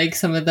at like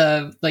some of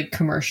the like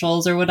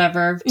commercials or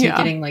whatever to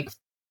getting like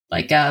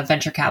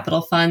venture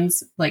capital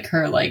funds, like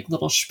her like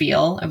little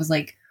spiel. I was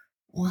like,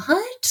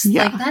 what?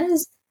 Yeah.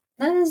 Like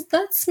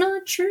that's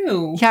not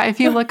true. Yeah, if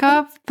you look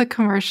up the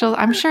commercials,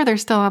 I'm sure they're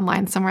still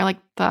online somewhere, like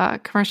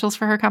the commercials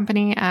for her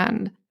company,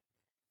 and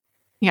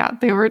yeah,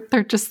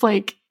 they're just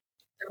like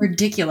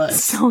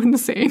ridiculous. So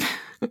insane.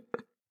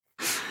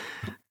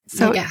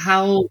 So like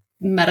how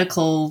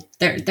medical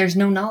there's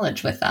no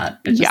knowledge with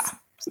that.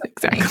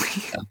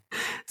 Exactly.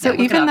 So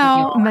even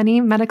though many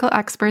medical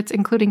experts,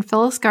 including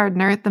Phyllis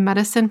Gardner, the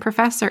medicine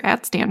professor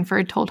at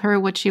Stanford, told her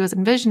what she was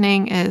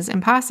envisioning is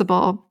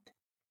impossible,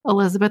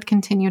 Elizabeth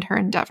continued her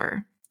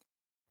endeavor.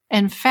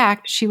 In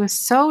fact, she was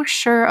so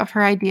sure of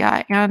her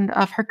idea and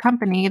of her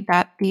company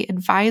that the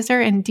advisor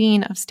and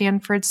dean of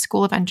Stanford's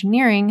School of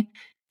Engineering,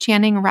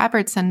 Channing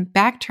Robertson,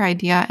 backed her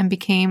idea and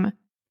became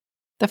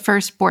the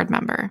first board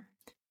member.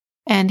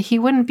 And he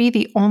wouldn't be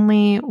the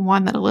only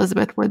one that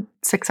Elizabeth would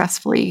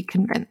successfully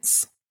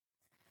convince.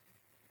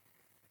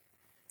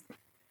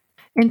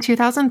 In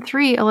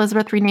 2003,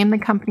 Elizabeth renamed the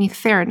company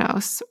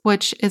Theranos,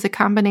 which is a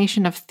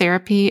combination of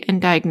therapy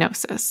and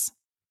diagnosis,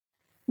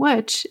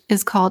 which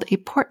is called a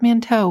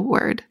portmanteau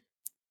word,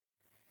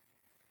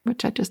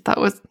 which I just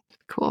thought was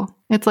cool.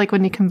 It's like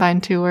when you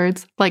combine two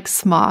words, like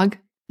smog.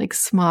 Like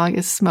smog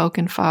is smoke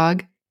and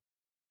fog.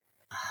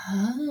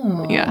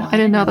 Oh. Yeah, I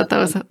didn't know that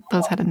those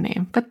had a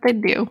name, but they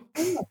do.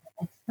 That's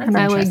And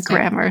I like interesting.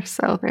 grammar,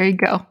 so there you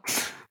go.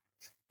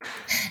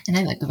 And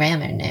I'm a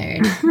grammar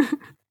nerd.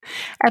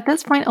 At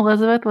this point,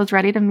 Elizabeth was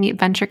ready to meet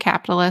venture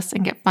capitalists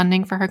and get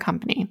funding for her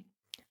company.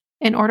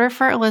 In order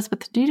for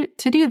Elizabeth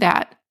to do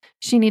that,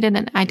 she needed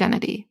an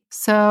identity,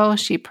 so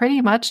she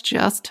pretty much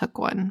just took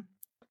one.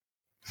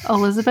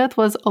 Elizabeth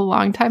was a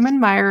longtime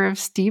admirer of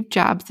Steve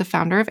Jobs, the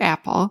founder of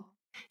Apple.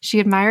 She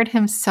admired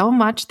him so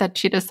much that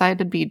she decided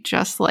to be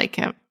just like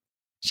him.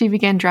 She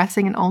began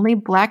dressing in only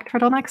black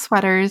turtleneck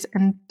sweaters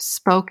and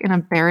spoke in a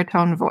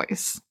baritone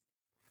voice.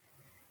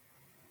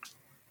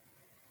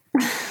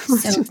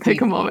 Let's So just take a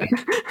creepy. moment.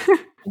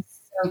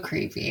 It's so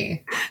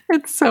creepy.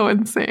 It's so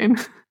insane.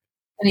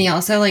 And he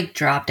also like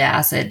dropped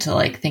acid to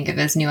like think of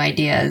his new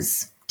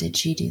ideas. Did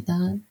she do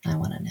that? I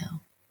want to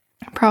know.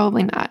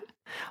 Probably not.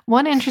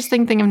 One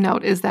interesting thing of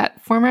note is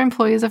that former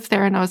employees of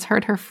Theranos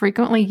heard her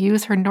frequently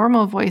use her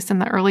normal voice in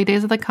the early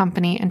days of the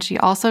company, and she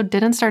also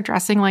didn't start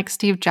dressing like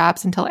Steve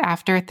Jobs until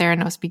after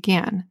Theranos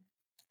began.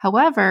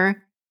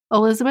 However,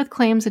 Elizabeth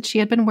claims that she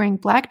had been wearing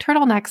black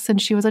turtlenecks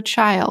since she was a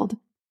child,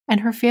 and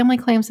her family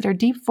claims that her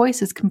deep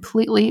voice is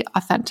completely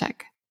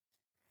authentic.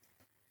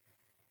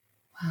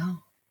 Wow.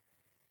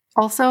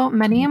 Also,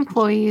 many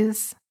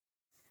employees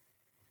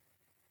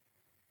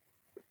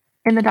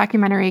in the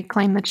documentary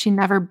claim that she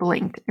never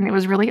blinked, and it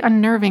was really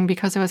unnerving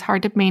because it was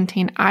hard to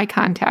maintain eye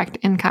contact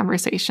in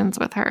conversations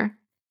with her.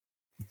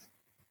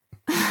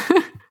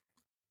 How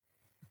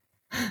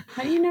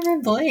do you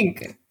never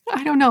blink?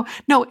 I don't know.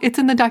 No, it's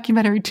in the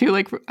documentary too.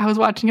 Like, I was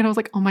watching it, I was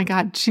like, oh my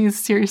God,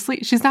 she's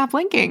not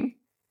blinking.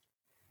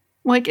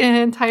 Like an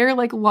entire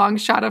like long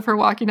shot of her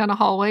walking down a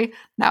hallway,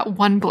 not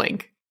one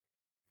blink.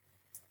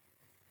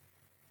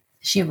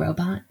 Is she a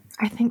robot?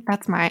 I think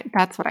that's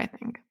what I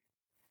think.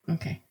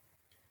 Okay.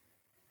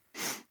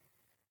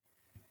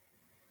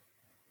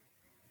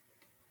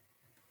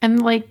 And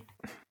like,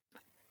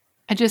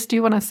 I just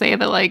do want to say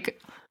that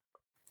like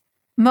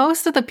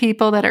most of the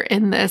people that are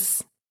in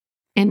this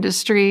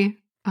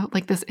industry,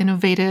 like this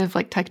innovative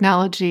like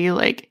technology,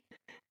 like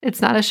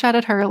it's not a shot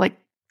at her. Like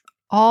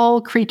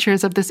all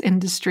creatures of this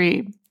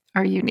industry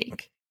are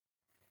unique.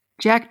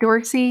 Jack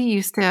Dorsey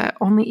used to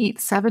only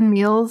eat 7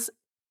 meals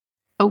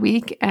a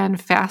week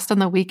and fast on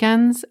the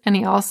weekends. And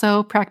he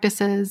also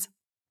practices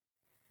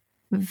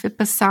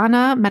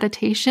Vipassana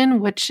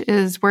meditation, which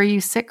is where you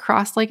sit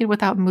cross-legged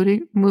without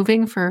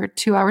moving for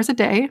 2 hours a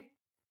day.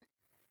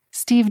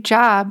 Steve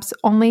Jobs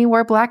only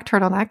wore black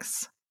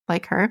turtlenecks,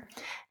 like her,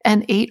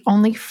 and ate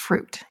only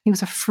fruit. He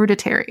was a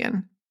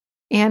fruitarian.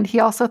 And he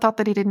also thought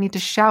that he didn't need to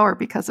shower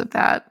because of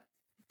that.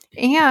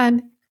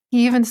 And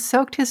he even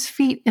soaked his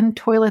feet in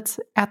toilets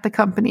at the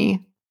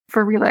company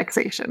for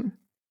relaxation.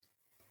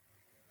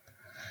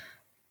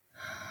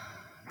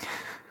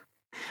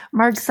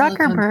 Mark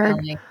Silicon Zuckerberg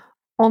Valley.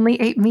 only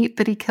ate meat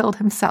that he killed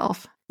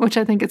himself, which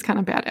I think is kind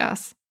of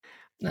badass.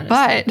 That is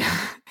But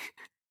terrible.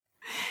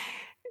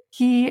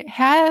 he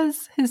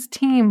has his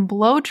team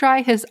blow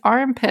dry his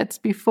armpits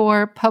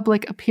before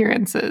public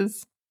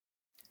appearances.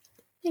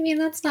 I mean,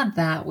 that's not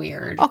that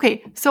weird.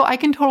 Okay, so I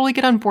can totally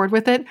get on board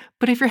with it,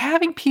 but if you're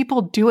having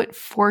people do it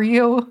for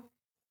you,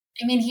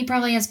 I mean, he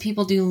probably has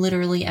people do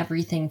literally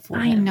everything for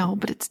I him. know,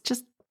 but it's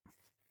just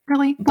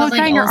really blow But, like,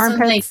 drying your also,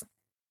 armpits.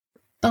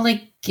 But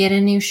like, get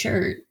a new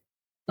shirt.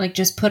 Like,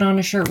 just put on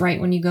a shirt right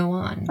when you go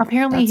on.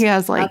 Apparently, he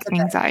has like that's a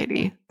better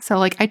anxiety, so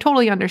like I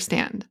totally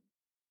understand.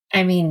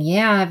 I mean,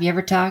 yeah. Have you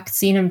ever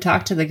seen him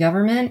talk to the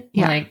government?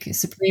 Yeah. Like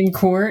Supreme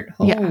Court?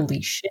 Yeah.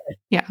 Holy shit.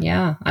 Yeah.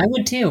 Yeah, I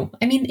would too.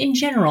 I mean, in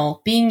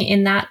general, being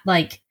in that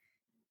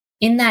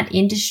in that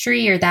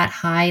industry or that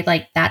high,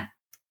 like that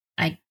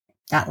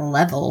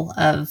level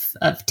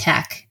of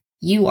tech,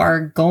 you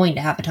are going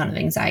to have a ton of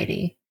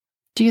anxiety.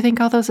 Do you think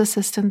all those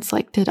assistants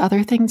like did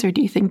other things, or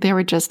do you think they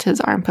were just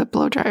his armpit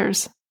blow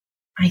dryers?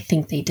 I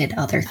think they did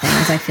other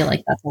things. I feel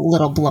like that's a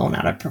little blown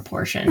out of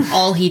proportion.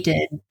 All he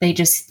did, they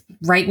just,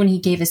 right when he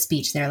gave his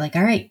speech, they're like,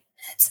 all right,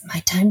 it's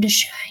my time to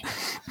shine.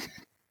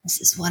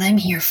 This is what I'm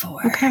here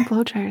for. What kind of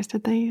blow dryers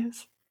did they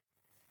use?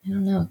 I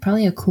don't know.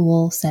 Probably a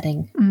cool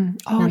setting.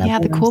 Oh Not a yeah,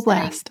 the warm Cool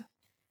setting. Blast.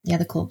 Yeah,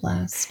 the Cool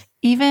Blast.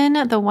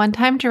 Even the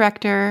one-time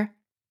director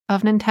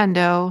of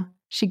Nintendo,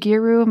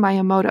 Shigeru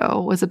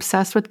Miyamoto, was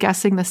obsessed with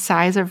guessing the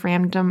size of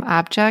random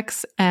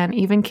objects and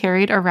even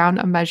carried around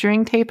a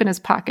measuring tape in his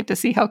pocket to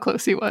see how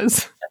close he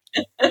was.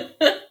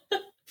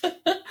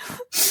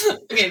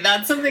 Okay,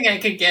 that's something I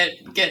could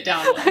get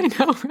down with. I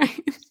know,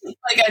 right?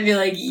 Like, I'd be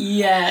like,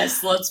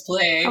 yes, let's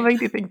play. How big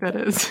do you think that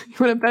is? You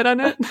want to bet on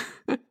it?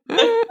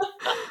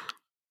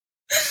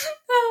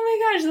 Oh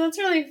my gosh, that's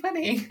really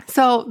funny.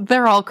 So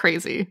they're all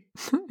crazy.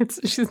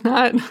 She's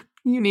not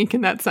unique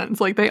in that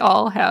sense. Like they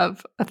all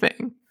have a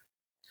thing.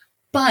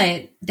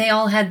 but they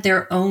all had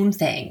their own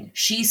thing.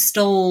 She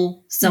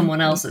stole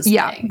someone else's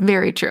Yeah, thing.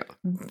 very true.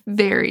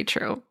 Very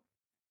true.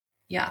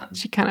 Yeah.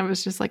 She kind of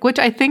was just like, which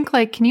I think,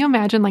 like, can you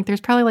imagine, like, there's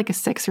probably like a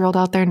 6-year-old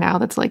out there now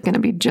that's like going to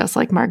be just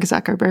like Mark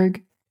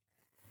Zuckerberg,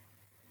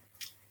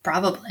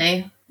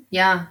 Probably.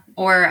 Yeah.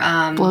 Or,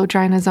 blow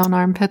drying his own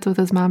armpits with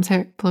his mom's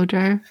hair blow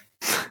dryer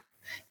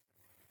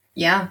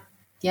yeah.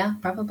 Yeah,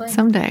 probably.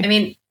 someday. I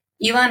mean,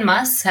 Elon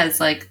Musk has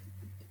like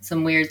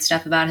some weird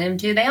stuff about him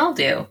too. They all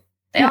do.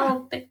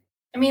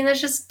 I mean,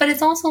 there's just, but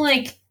it's also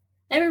like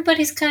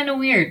everybody's kind of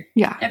weird.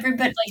 Yeah.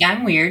 Everybody, like,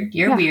 I'm weird.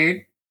 You're Yeah.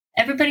 weird.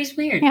 Everybody's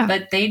weird. Yeah.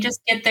 But they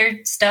just get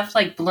their stuff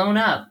like blown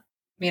up,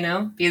 you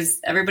know, because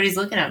everybody's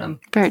looking at them.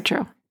 Very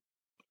true.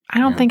 I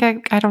don't Yeah.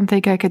 think I don't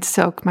think I could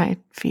soak my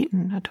feet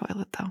in a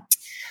toilet though.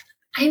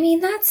 I mean,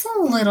 that's a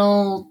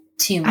little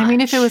too much. I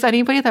mean, if it was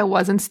anybody that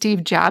wasn't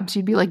Steve Jobs,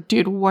 you'd be like,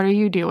 dude, what are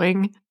you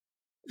doing?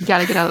 You got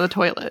to get out of the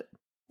toilet.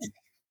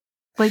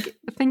 Like,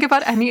 think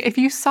about if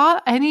you saw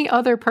any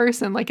other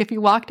person, like if you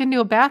walked into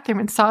a bathroom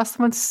and saw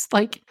someone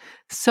like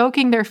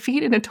soaking their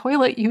feet in a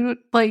toilet, you'd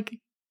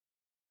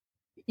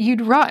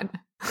run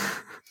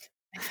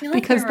I feel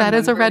like because I that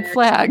is a red remember-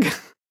 flag.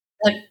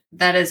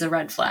 That is a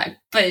red flag.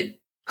 But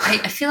I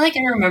feel like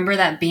I remember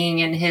that being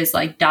in his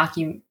like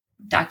docu,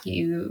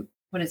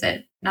 what is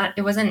it?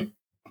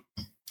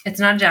 It's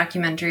not a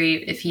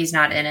documentary if he's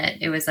not in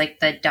it. It was like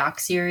the doc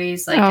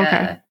series, like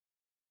Okay.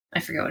 I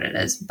forget what it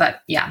is,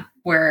 but yeah,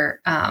 where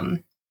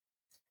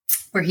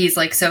he's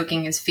like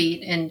soaking his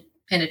feet in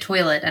a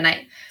toilet. And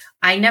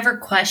I never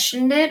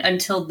questioned it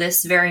until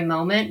this very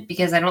moment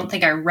because I don't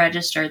think I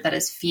registered that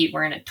his feet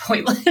were in a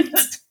toilet.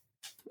 Because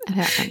It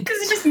happens.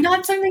 it's just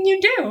not something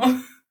you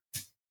do.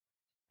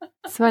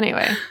 So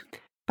anyway,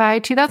 by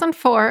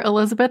 2004,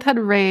 Elizabeth had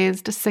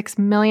raised $6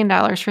 million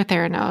for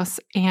Theranos,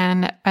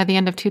 and by the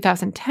end of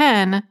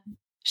 2010,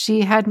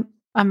 she had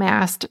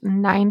amassed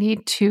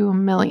 $92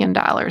 million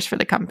for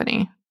the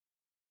company.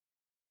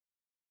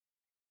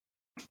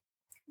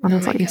 I'll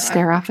just Oh my let you God.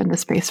 stare off into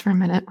space for a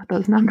minute with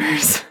those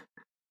numbers.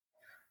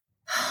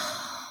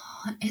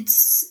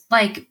 It's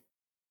like,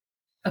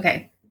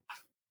 okay,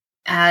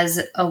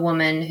 as a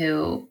woman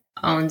who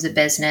owns a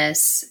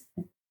business,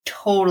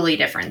 totally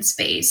different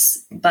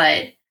space,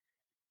 but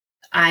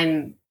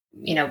I'm,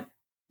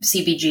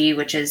 CPG,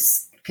 which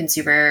is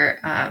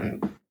consumer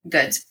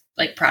goods,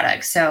 like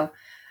products. So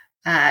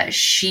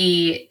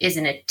she is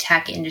in a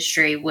tech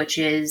industry, which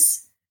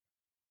is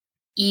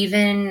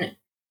even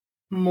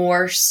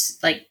more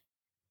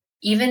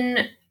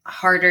even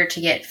harder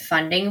to get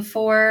funding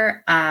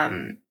for.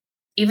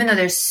 Even though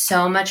there's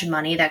so much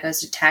money that goes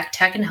to tech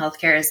and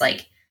healthcare is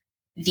like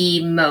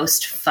the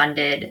most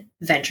funded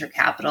venture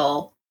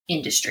capital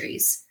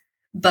industries.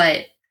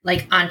 But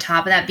like on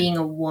top of that, being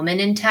a woman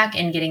in tech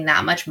and getting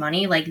that much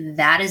money, like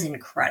that is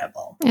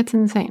incredible. It's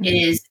insane. It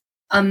is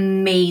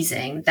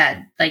amazing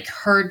that like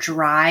her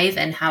drive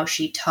and how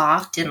she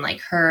talked and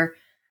like her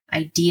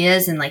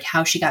ideas and like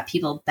how she got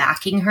people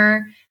backing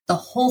her, the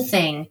whole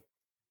thing,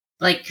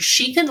 like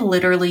she could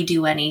literally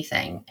do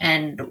anything.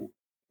 And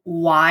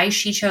why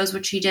she chose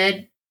what she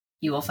did,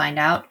 you will find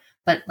out.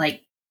 But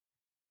like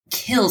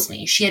kills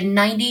me. She had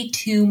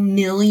 $92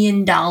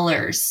 million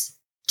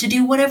to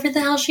do whatever the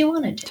hell she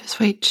wanted to. Just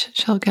wait,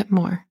 she'll get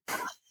more.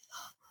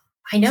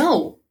 I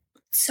know.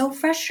 It's so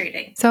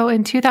frustrating. So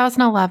in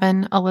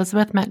 2011,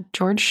 Elizabeth met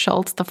George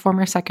Shultz, the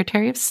former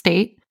Secretary of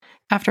State.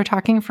 After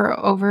talking for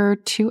over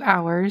 2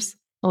 hours,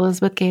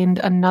 Elizabeth gained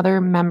another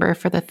member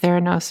for the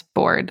Theranos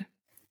board.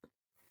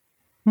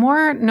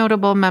 More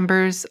notable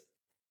members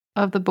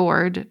of the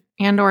board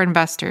and or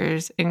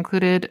investors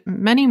included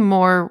many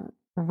more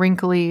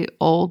wrinkly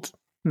old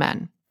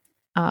men,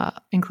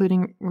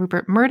 including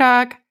Rupert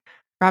Murdoch,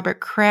 Robert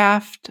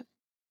Kraft,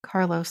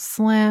 Carlos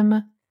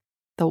Slim,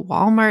 the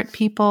Walmart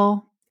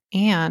people,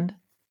 and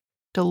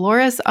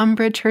Dolores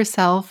Umbridge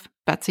herself,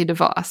 Betsy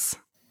DeVos.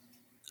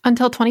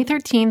 Until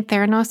 2013,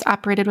 Theranos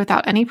operated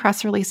without any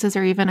press releases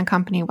or even a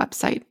company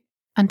website,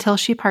 until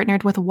she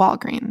partnered with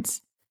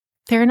Walgreens.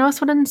 Theranos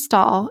would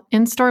install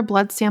in-store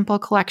blood sample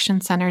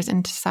collection centers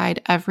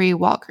inside every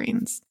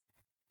Walgreens.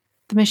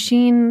 The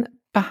machine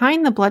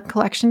behind the blood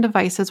collection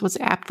devices was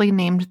aptly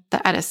named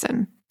the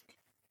Edison.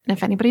 And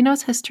if anybody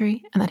knows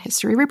history, and that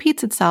history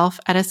repeats itself,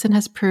 Edison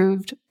has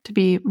proved to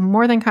be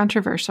more than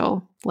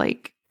controversial.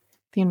 Like,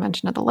 the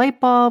invention of the light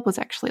bulb was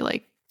actually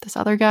like this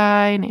other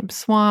guy named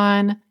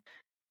Swan.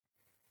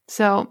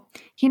 So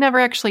he never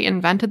actually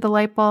invented the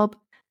light bulb,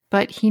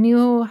 but he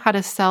knew how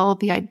to sell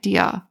the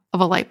idea of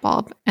a light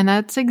bulb. And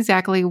that's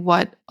exactly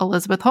what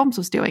Elizabeth Holmes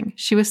was doing.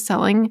 She was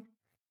selling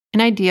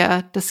an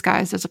idea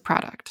disguised as a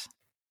product.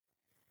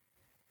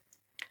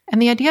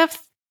 And the idea of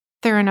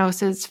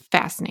Theranos is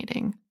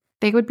fascinating.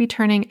 They would be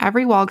turning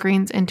every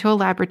Walgreens into a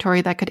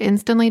laboratory that could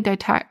instantly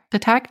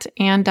detect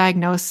and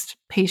diagnose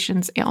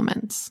patients'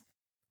 ailments.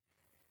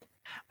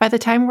 By the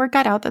time word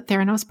got out that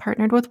Theranos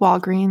partnered with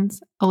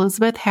Walgreens,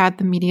 Elizabeth had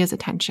the media's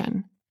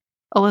attention.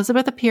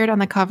 Elizabeth appeared on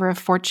the cover of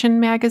Fortune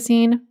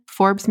magazine,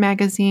 Forbes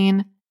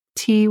magazine,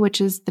 T, which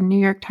is the New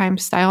York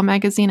Times style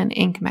magazine, and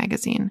Inc.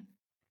 magazine.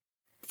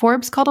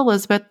 Forbes called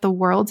Elizabeth the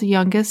world's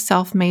youngest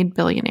self-made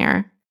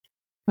billionaire,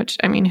 which,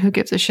 I mean, who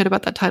gives a shit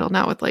about that title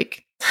now with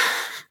like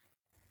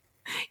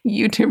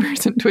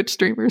YouTubers and Twitch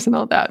streamers and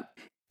all that.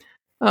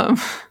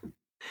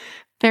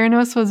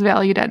 Theranos was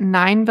valued at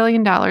 $9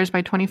 billion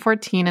by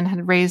 2014 and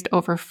had raised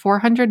over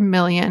 $400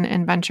 million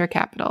in venture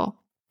capital.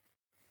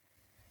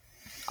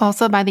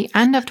 Also, by the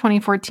end of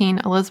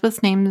 2014,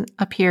 Elizabeth's name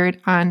appeared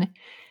on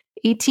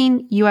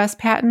 18 U.S.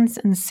 patents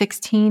and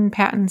 16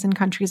 patents in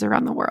countries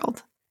around the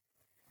world.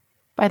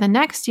 By the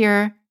next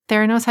year,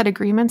 Theranos had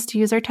agreements to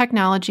use their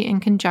technology in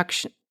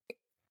conjunction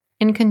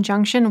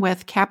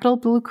with Capital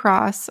Blue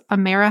Cross,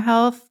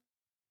 AmeriHealth,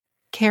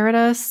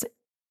 Caritas,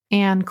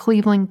 and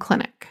Cleveland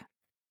Clinic.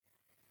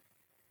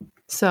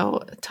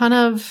 So a ton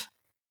of,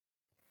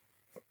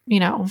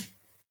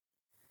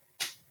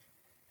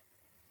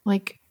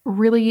 like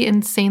really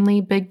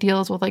insanely big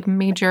deals with like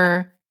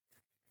major,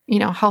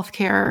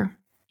 healthcare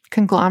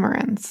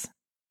conglomerates.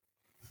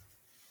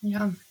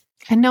 Yeah.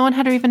 And no one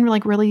had even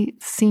like really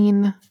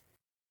seen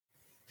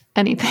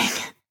anything.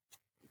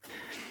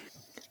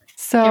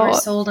 So They were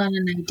sold on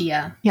an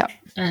idea. Yep.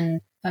 And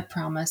a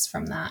promise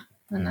from that.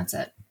 And that's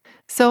it.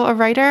 So a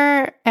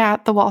writer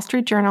at the Wall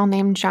Street Journal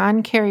named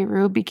John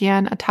Carreyrou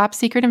began a top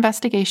secret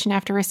investigation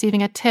after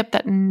receiving a tip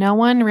that no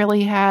one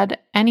really had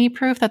any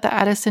proof that the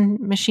Edison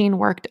machine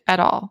worked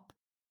at all.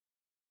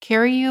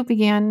 Carreyrou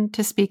began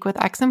to speak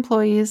with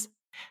ex-employees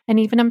and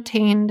even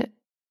obtained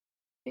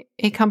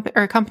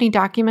company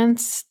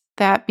documents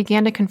that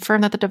began to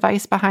confirm that the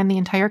device behind the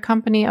entire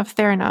company of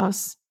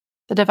Theranos,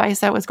 the device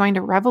that was going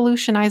to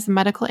revolutionize the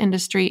medical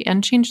industry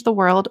and change the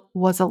world,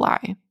 was a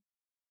lie.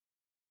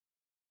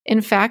 In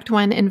fact,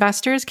 when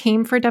investors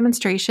came for a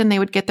demonstration, they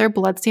would get their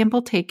blood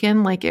sample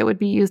taken like it would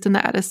be used in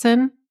the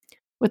Edison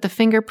with the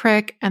finger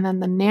prick and then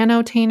the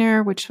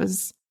nanotainer, which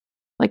was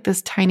like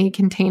this tiny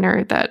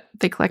container that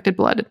they collected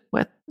blood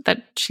with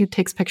that she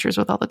takes pictures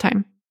with all the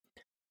time.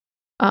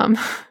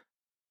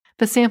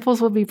 The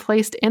samples would be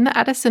placed in the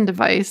Edison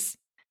device,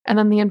 and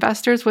then the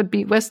investors would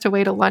be whisked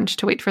away to lunch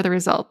to wait for the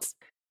results.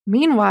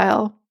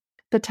 Meanwhile,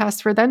 the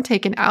tests were then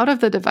taken out of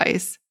the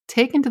device,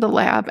 taken to the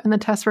lab, and the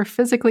tests were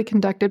physically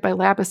conducted by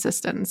lab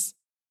assistants.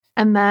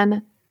 And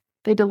then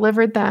they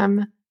delivered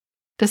them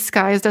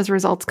disguised as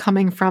results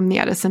coming from the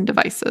Edison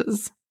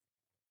devices.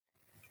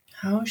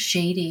 How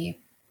shady.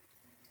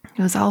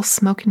 It was all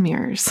smoke and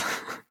mirrors.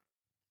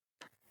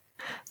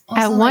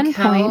 Also, At one like,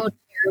 how point,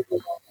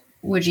 terrible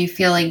would you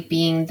feel like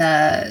being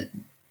the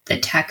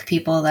tech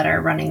people that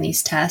are running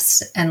these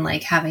tests and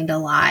like having to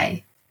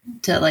lie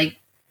to like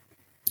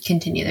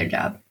continue their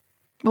job?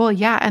 well,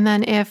 yeah. And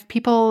then if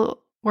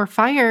people were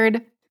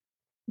fired,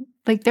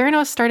 like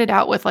Theranos started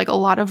out with like a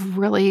lot of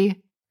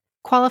really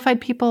qualified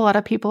people, a lot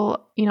of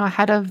people,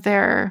 ahead of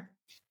their,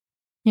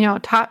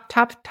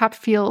 top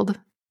field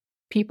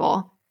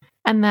people.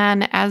 And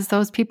then as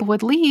those people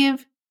would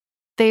leave,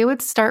 they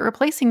would start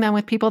replacing them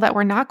with people that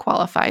were not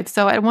qualified.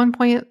 So at one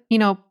point,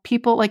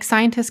 people like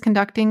scientists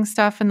conducting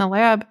stuff in the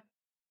lab,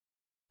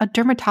 a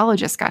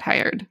dermatologist got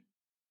hired.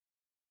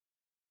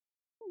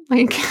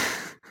 Like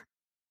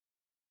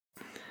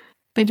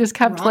they just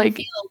kept Wrong like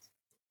field.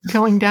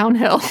 going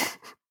downhill,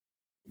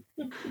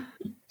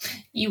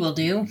 You will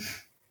do.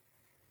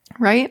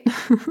 right?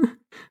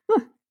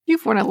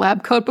 You've worn a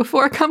lab coat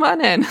before. Come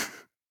on in.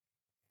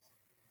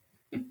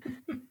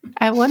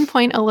 At one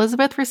point,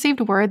 Elizabeth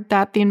received word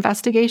that the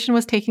investigation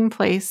was taking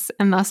place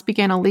and thus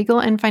began a legal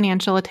and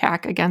financial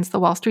attack against the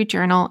Wall Street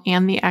Journal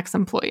and the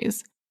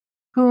ex-employees,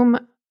 whom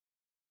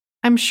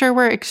I'm sure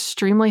were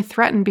extremely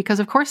threatened because,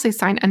 of course, they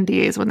signed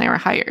NDAs when they were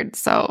hired.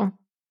 So,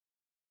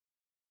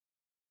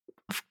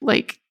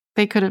 like,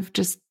 they could have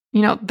just,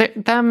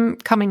 them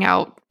coming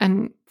out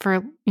and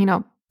for,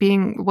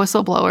 being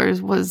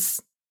whistleblowers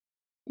was,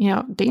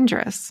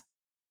 dangerous.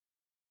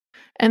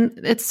 And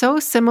it's so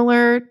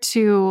similar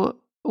to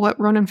what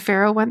Ronan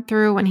Farrow went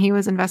through when he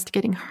was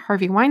investigating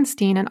Harvey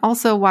Weinstein, and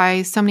also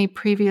why so many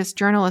previous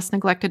journalists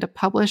neglected to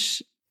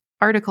publish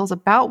articles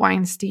about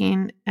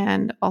Weinstein,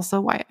 and also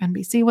why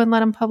NBC wouldn't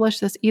let him publish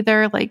this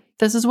either. Like,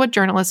 this is what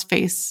journalists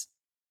face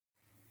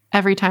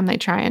every time they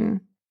try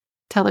and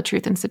tell the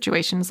truth in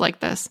situations like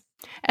this.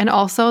 And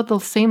also, the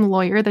same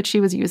lawyer that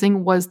she was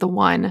using was the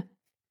one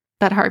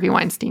that Harvey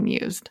Weinstein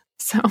used.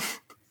 So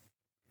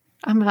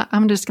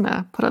I'm just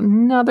gonna put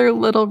another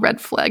little red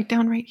flag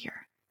down right here.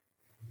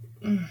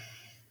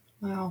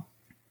 Wow.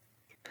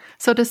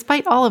 So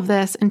despite all of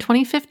this, in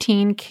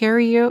 2015,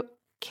 Carreyrou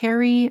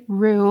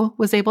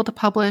was able to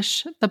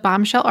publish the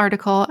bombshell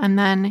article, and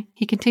then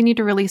he continued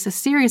to release a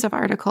series of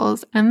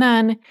articles, and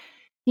then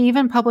he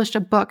even published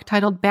a book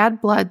titled Bad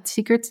Blood: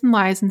 Secrets and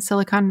Lies in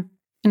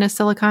a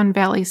Silicon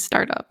Valley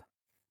Startup.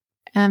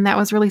 And that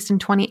was released in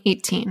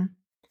 2018.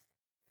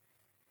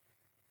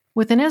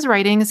 Within his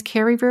writings,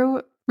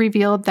 Carreyrou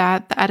revealed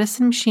that the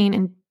Edison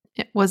machine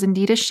was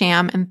indeed a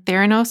sham, and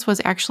Theranos was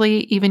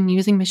actually even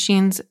using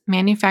machines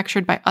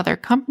manufactured by other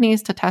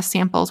companies to test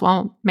samples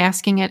while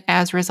masking it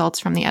as results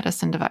from the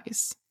Edison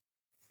device.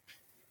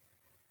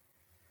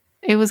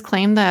 It was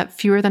claimed that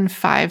fewer than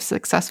 5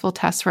 successful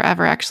tests were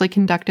ever actually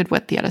conducted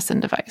with the Edison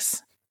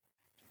device.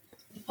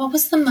 What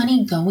was the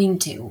money going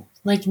to?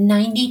 Like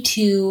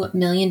 $92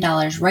 million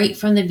right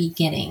from the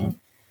beginning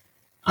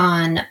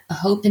on a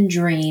hope and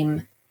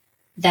dream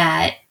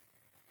that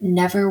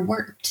never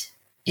worked.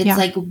 It's Yeah.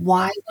 like,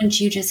 why wouldn't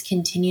you just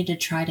continue to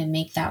try to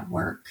make that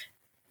work?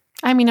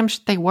 I mean, I'm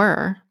sure they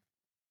were.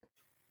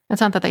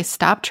 It's not that they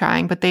stopped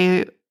trying, but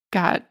they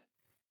got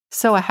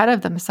so ahead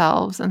of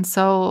themselves and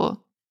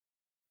so,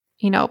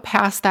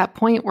 past that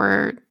point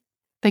where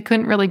they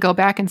couldn't really go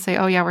back and say,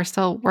 oh, yeah, we're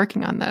still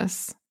working on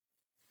this.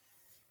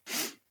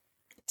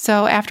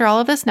 So after all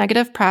of this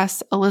negative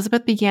press,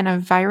 Elizabeth began a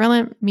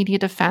virulent media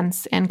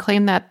defense and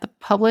claimed that the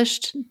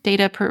published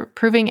data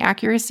proving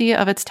accuracy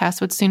of its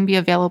tests would soon be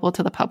available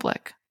to the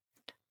public.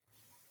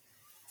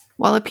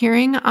 While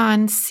appearing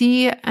on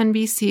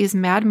CNBC's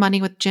Mad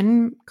Money with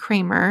Jim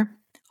Cramer,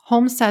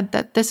 Holmes said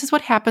that this is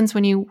what happens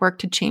when you work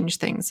to change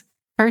things.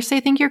 First they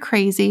think you're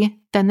crazy,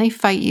 then they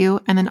fight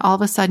you, and then all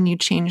of a sudden you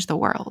change the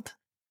world.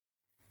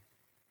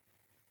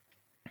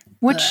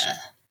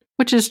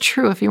 Which is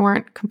true if you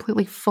weren't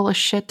completely full of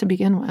shit to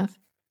begin with.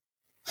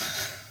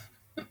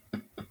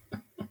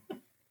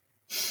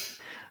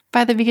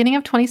 By the beginning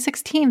of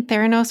 2016,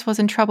 Theranos was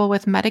in trouble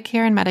with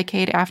Medicare and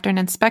Medicaid after an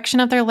inspection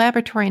of their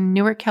laboratory in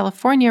Newark,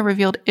 California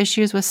revealed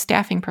issues with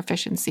staffing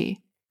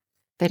proficiency.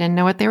 They didn't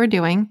know what they were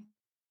doing.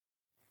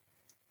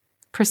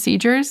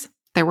 Procedures,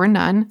 there were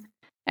none.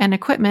 And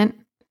equipment,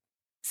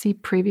 see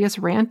previous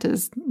rant,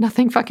 is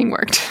nothing fucking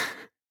worked.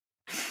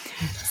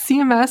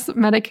 CMS,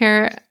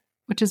 Medicare,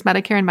 which is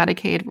Medicare and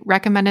Medicaid,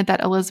 recommended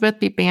that Elizabeth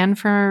be banned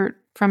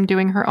from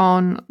doing her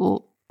own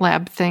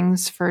lab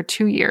things for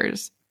 2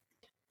 years.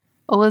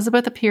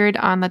 Elizabeth appeared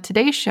on the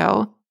Today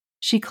Show.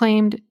 She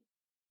claimed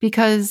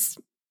because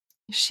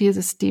she is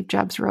a Steve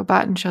Jobs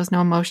robot and shows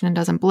no emotion and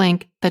doesn't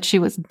blink, that she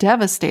was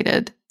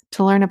devastated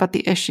to learn about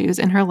the issues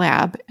in her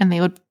lab, and they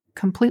would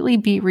completely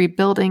be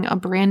rebuilding a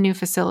brand new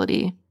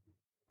facility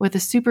with a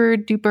super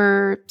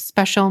duper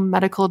special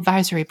medical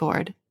advisory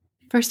board.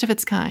 First of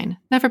its kind,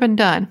 never been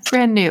done,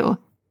 brand new,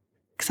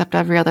 except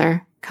every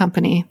other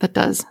company that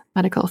does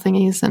medical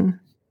thingies, and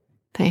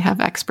they have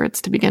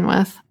experts to begin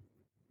with.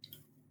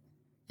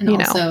 And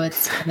also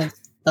it's kind of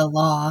the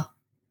law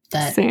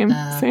that... Same.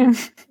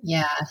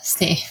 Yeah,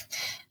 same.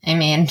 I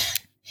mean,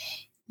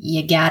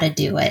 you gotta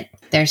do it.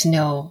 There's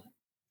no,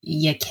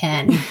 you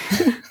can.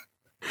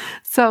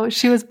 So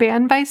she was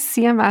banned by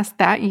CMS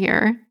that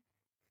year.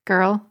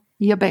 Girl,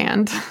 you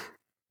banned.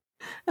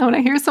 And when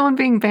I hear someone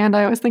being banned,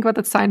 I always think about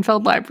that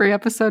Seinfeld library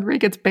episode where he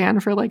gets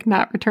banned for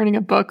not returning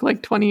a book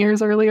 20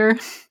 years earlier.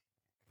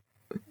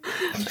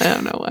 I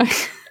don't know why.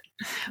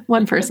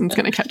 One person's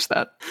going to catch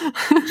that.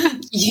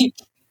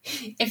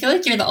 I feel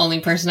like you're the only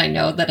person I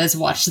know that has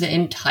watched the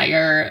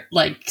entire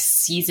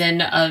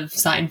season of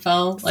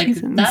Seinfeld.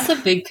 Seasons. That's a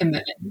big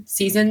commitment.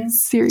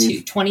 Seasons?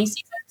 Series. 20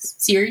 seasons?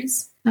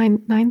 Series?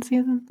 Nine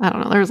seasons? I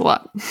don't know. There's a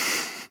lot.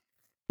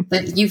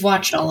 But you've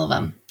watched all of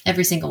them.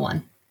 Every single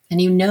one. And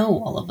you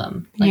know all of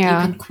them.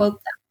 Yeah. You can quote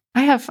them.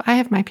 I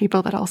have my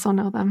people that also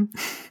know them.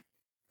 If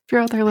you're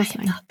out there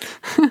listening.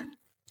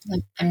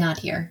 I'm not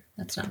here.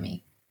 That's not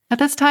me. At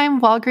this time,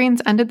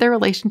 Walgreens ended their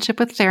relationship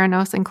with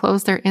Theranos and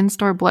closed their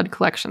in-store blood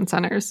collection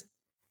centers,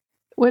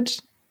 which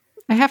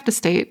I have to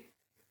state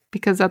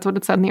because that's what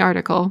it said in the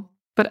article.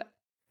 But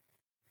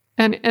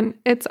and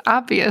it's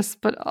obvious,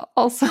 but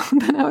also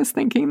then I was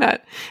thinking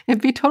that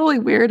it'd be totally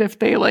weird if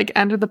they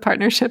ended the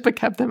partnership but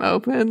kept them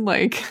open.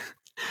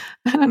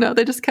 I don't know,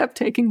 they just kept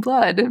taking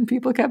blood and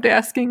people kept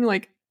asking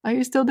are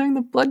you still doing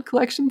the blood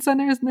collection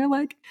centers? And they're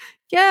like,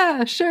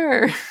 yeah,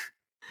 sure.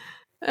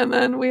 And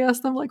then we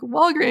asked them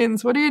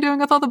Walgreens, what are you doing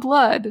with all the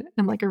blood?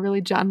 And a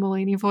really John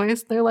Mulaney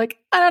voice. They're like,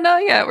 I don't know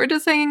yet. We're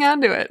just hanging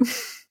on to it.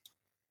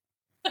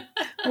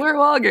 We're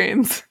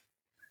Walgreens.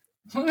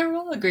 We're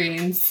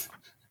Walgreens.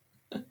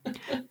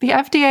 The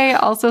FDA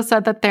also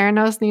said that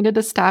Theranos needed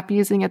to stop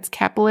using its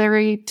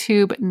capillary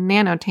tube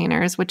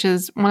nanotainers, which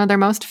is one of their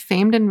most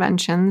famed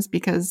inventions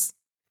because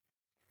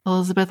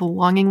Elizabeth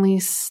longingly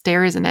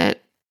stares in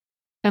it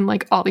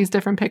and all these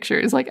different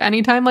pictures.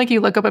 Anytime you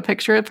look up a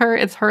picture of her,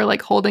 it's her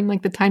holding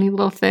the tiny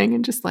little thing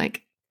and just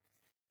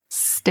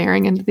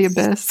staring into the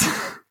abyss.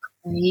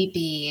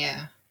 Creepy.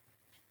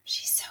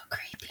 She's so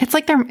creepy. It's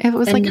it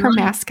was her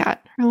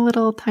mascot, her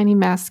little tiny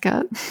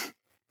mascot.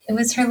 It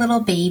was her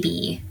little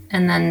baby.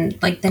 And then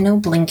the no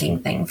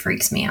blinking thing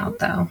freaks me out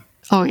though.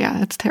 Oh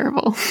yeah, it's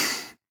terrible.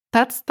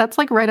 That's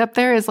right up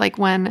there is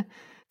when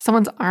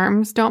someone's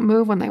arms don't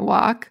move when they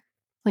walk.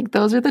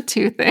 Those are the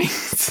two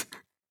things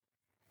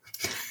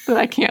that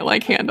I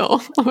can't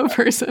handle of a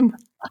person.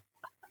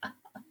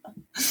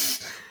 I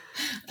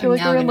feel we're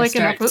in an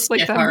episode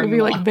that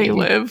movie They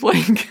Live.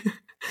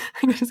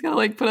 I'm just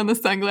gonna put on the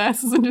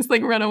sunglasses and just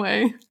run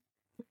away.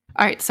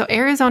 All right, so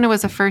Arizona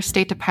was the first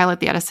state to pilot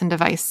the Edison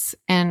device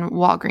in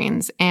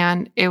Walgreens,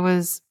 and it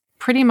was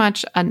pretty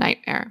much a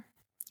nightmare.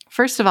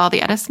 First of all,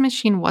 the Edison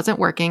machine wasn't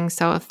working,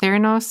 so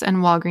Theranos and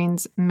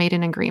Walgreens made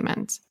an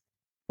agreement.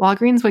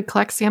 Walgreens would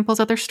collect samples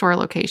at their store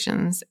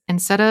locations.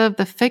 Instead of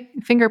the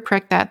finger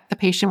prick that the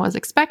patient was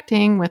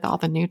expecting with all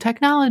the new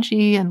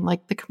technology and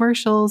like the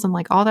commercials and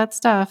like all that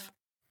stuff,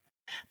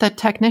 the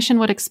technician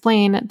would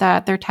explain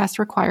that their test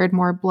required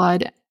more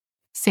blood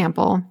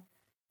sample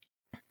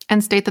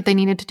and state that they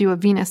needed to do a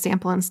venous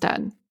sample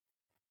instead.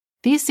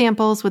 These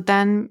samples would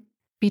then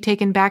be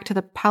taken back to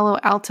the Palo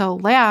Alto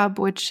lab,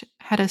 which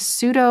had a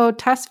pseudo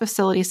test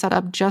facility set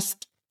up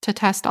just to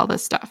test all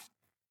this stuff.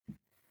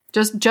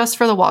 Just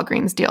for the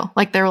Walgreens deal.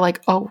 Like they were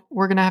like, oh,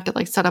 we're going to have to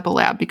like set up a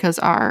lab because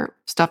our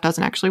stuff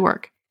doesn't actually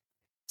work.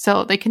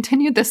 So they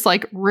continued this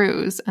like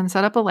ruse and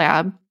set up a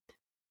lab.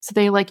 So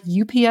they like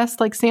UPS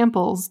like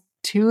samples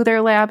to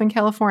their lab in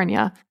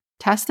California,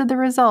 tested the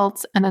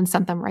results, and then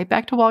sent them right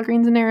back to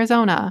Walgreens in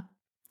Arizona.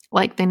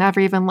 Like they never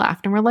even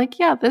left. And we're like,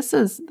 yeah, this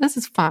is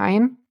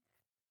fine.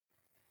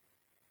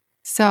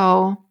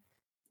 So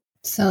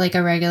like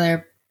a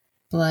regular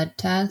blood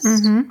test?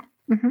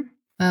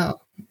 Oh,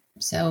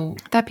 so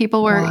that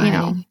people were,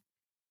 why?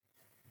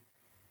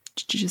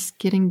 just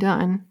getting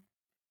done.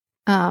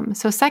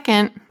 So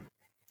second,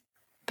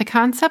 the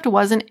concept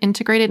wasn't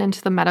integrated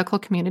into the medical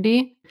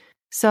community.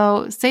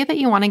 So say that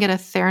you want to get a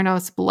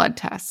Theranos blood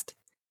test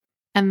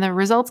and the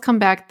results come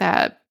back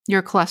that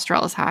your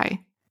cholesterol is high.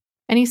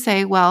 And you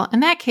say, well,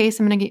 in that case,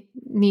 I'm going to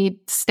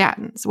need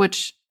statins,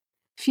 which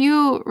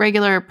few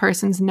regular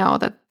persons know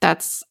that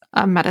that's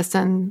a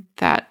medicine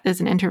that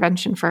is an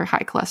intervention for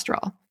high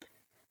cholesterol.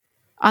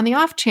 On the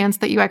off chance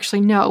that you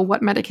actually know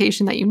what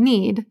medication that you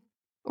need,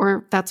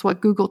 or that's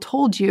what Google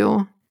told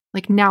you,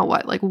 like now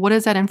what? Like what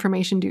does that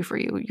information do for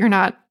you?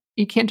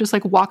 You can't just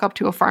like walk up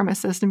to a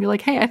pharmacist and be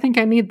like, hey, I think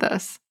I need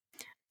this.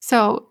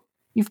 So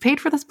you've paid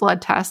for this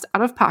blood test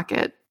out of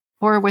pocket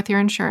or with your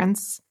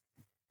insurance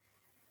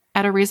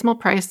at a reasonable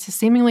price to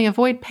seemingly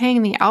avoid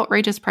paying the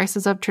outrageous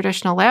prices of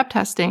traditional lab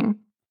testing,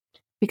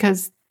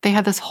 because they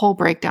had this whole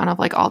breakdown of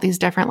like all these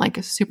different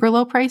like super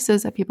low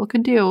prices that people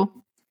could do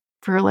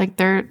for like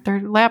their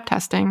lab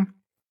testing.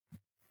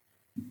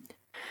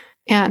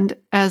 And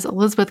as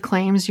Elizabeth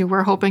claims, you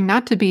were hoping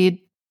not to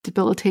be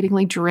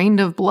debilitatingly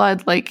drained of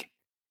blood like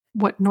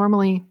what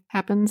normally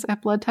happens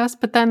at blood tests,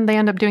 but then they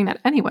end up doing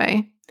that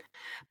anyway.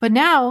 But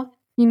now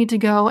you need to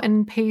go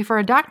and pay for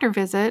a doctor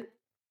visit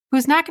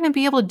who's not going to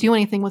be able to do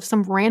anything with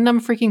some random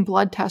freaking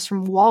blood test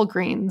from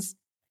Walgreens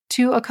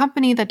to a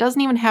company that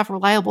doesn't even have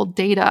reliable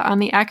data on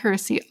the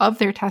accuracy of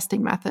their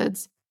testing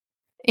methods,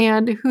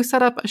 and who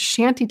set up a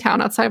shanty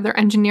town outside of their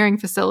engineering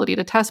facility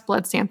to test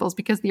blood samples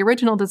because the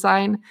original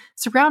design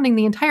surrounding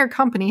the entire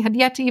company had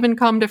yet to even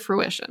come to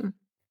fruition.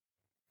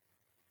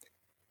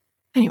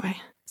 Anyway,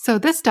 so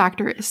this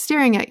doctor is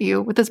staring at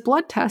you with this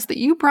blood test that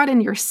you brought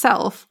in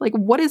yourself. Like,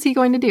 what is he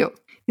going to do?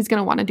 He's going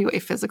to want to do a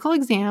physical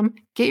exam,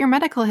 get your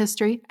medical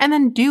history, and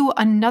then do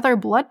another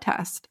blood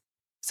test.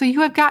 So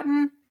you have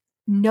gotten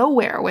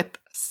nowhere with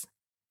this.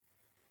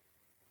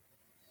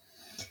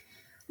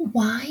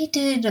 Why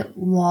did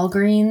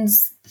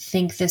Walgreens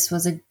think this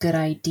was a good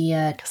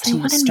idea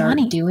to start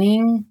money.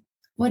 doing?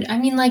 What I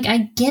mean, like,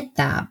 I get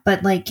that,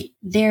 but like,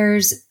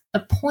 there's a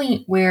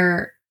point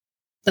where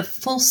the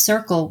full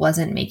circle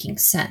wasn't making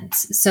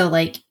sense. So,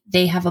 like,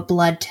 they have a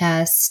blood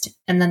test,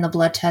 and then the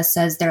blood test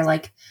says their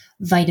like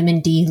vitamin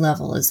D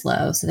level is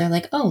low. So they're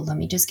like, oh, let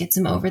me just get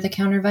some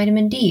over-the-counter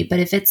vitamin D. But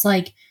if it's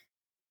like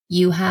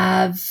you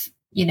have,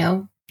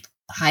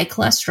 high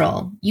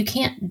cholesterol, you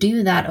can't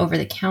do that over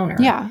the counter.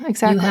 Yeah,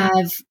 exactly.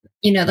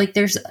 You have, like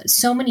there's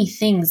so many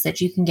things that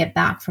you can get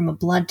back from a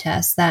blood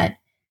test that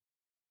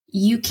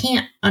you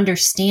can't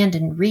understand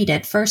and read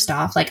it. First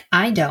off, like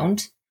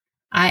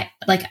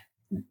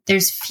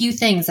there's few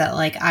things that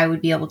like I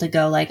would be able to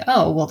go like,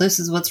 oh, well, this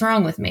is what's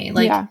wrong with me.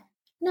 Like, yeah.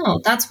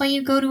 No, that's why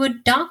you go to a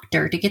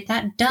doctor to get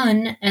that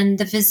done. And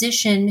the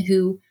physician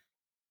who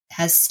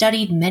has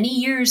studied many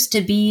years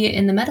to be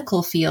in the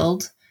medical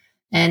field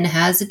and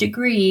has a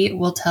degree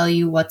will tell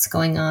you what's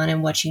going on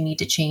and what you need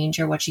to change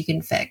or what you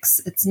can fix.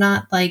 It's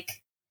not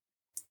like,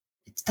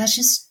 that's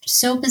just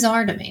so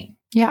bizarre to me.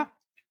 Yeah.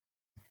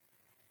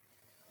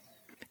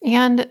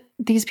 And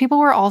these people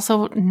were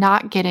also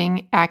not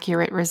getting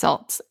accurate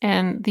results.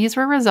 And these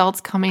were results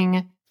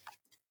coming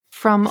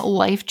from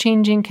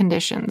life-changing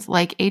conditions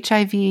like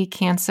HIV,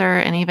 cancer,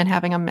 and even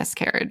having a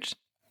miscarriage.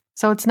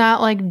 So it's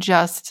not like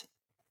just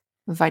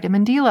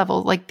vitamin D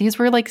levels. Like these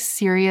were like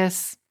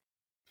serious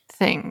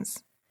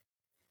things.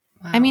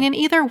 Wow. I mean, in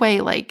either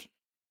way, like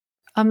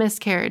a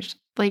miscarriage,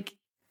 like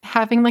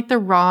having like the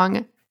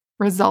wrong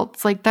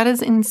results, like that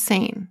is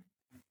insane.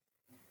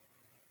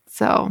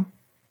 So.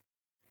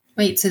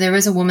 Wait, so there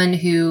was a woman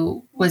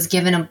who was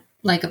given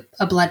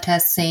a blood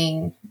test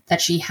saying that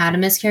she had a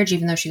miscarriage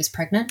even though she was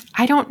pregnant?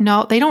 I don't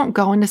know. They don't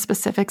go into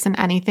specifics in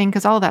anything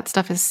because all that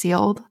stuff is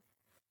sealed.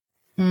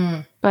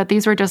 But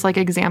these were just like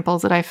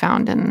examples that I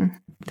found in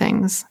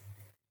things.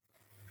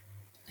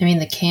 I mean,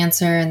 the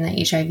cancer and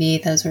the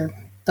HIV, those were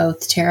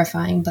both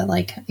terrifying. But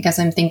like, I guess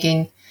I'm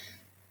thinking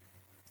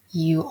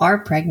you are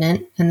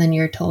pregnant and then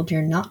you're told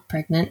you're not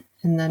pregnant.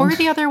 And then, or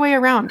the other way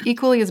around,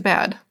 equally as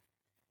bad.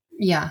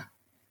 Yeah.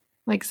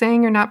 Like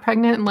saying you're not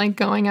pregnant and like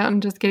going out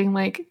and just getting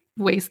like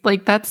waste,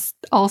 like that's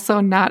also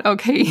not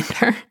okay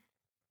either.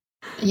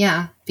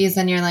 Yeah, because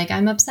then you're like,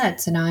 I'm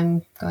upset, so now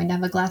I'm going to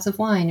have a glass of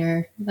wine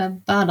or a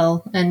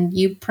bottle. And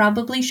you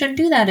probably shouldn't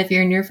do that if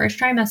you're in your first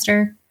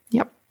trimester.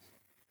 Yep.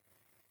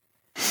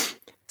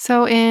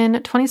 So in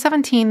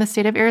 2017, the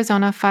state of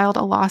Arizona filed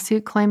a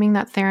lawsuit claiming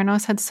that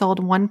Theranos had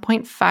sold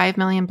 1.5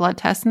 million blood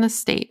tests in the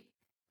state.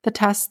 The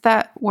tests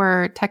that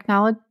were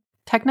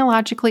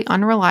technologically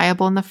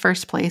unreliable in the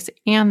first place,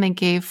 and they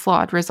gave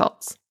flawed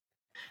results.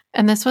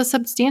 And this was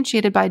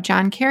substantiated by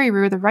John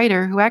Carreyrou, the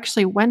writer, who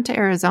actually went to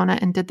Arizona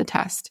and did the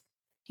test.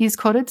 He's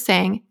quoted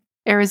saying,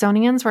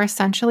 Arizonians were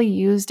essentially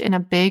used in a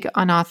big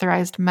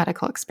unauthorized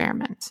medical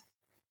experiment.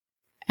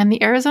 And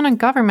the Arizona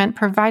government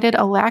provided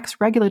a lax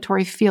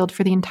regulatory field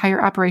for the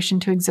entire operation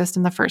to exist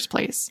in the first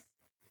place.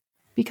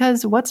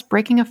 Because what's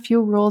breaking a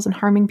few rules and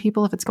harming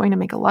people if it's going to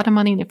make a lot of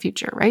money in the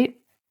future, right?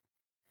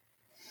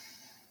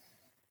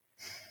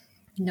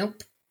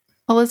 Nope.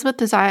 Elizabeth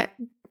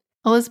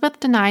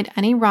denied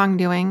any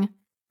wrongdoing,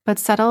 but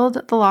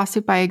settled the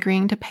lawsuit by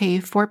agreeing to pay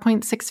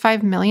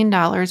 $4.65 million,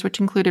 which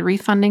included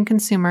refunding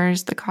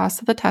consumers the cost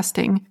of the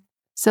testing,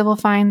 civil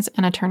fines,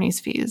 and attorney's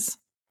fees.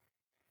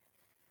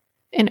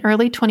 In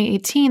early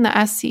 2018, the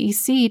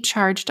SCEC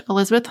charged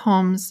Elizabeth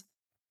Holmes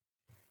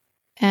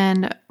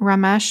and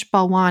Ramesh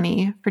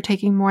Balwani for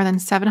taking more than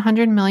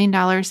 $700 million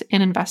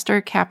in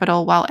investor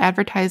capital while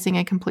advertising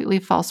a completely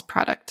false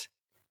product.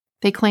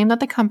 They claimed that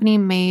the company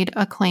made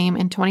a claim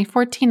in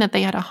 2014 that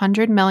they had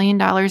 $100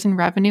 million in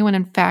revenue, when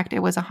in fact it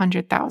was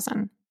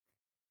 $100,000,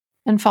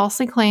 and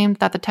falsely claimed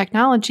that the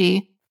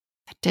technology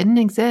that didn't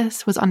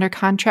exist was under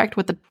contract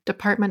with the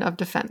Department of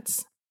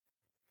Defense.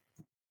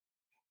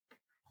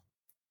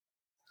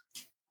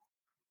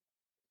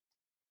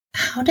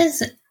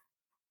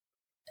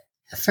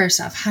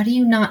 First off, how do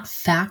you not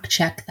fact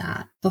check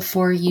that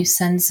before you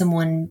send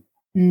someone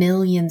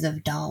millions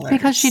of dollars?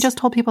 Because she just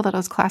told people that it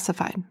was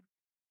classified.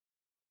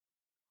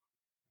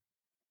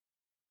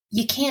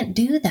 You can't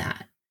do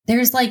that.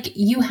 There's like,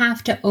 you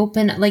have to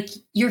open, like,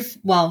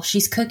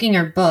 she's cooking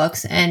her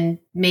books and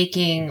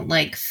making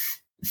like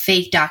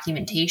fake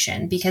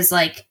documentation, because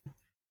like,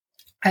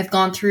 I've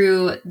gone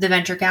through the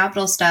venture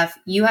capital stuff.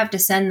 You have to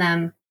send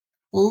them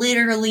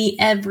literally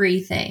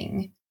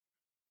everything.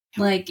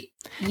 Like,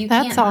 you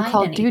That's can't all hide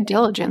called anything. due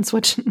diligence,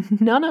 which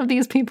none of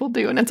these people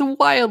do. And it's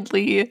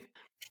wildly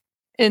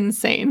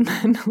insane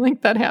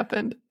like that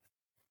happened.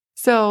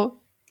 So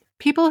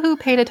people who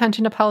paid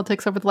attention to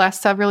politics over the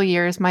last several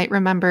years might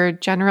remember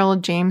General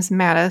James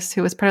Mattis,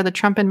 who was part of the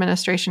Trump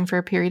administration for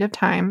a period of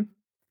time.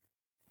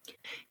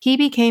 He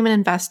became an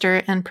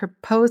investor and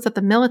proposed that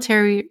the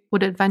military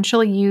would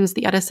eventually use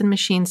the Edison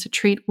machines to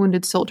treat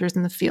wounded soldiers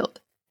in the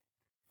field,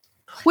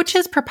 which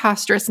is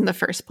preposterous in the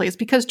first place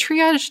because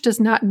triage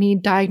does not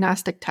need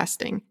diagnostic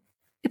testing.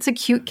 It's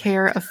acute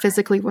care of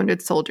physically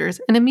wounded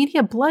soldiers. An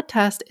immediate blood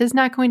test is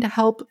not going to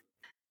help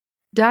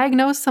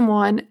diagnose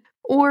someone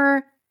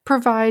or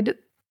provide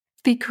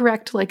the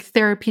correct like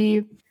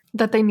therapy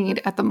that they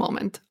need at the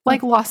moment,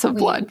 like loss of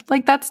blood.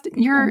 Like that's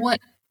What?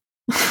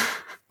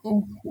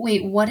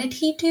 Wait, what did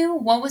he do?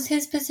 What was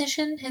his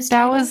position? His that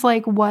title? was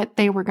like what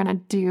they were going to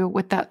do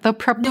with that. The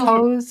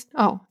proposed.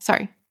 Oh,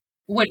 sorry.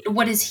 What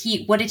did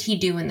he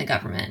do in the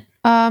government?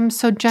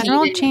 So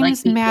General even,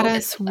 James be quoted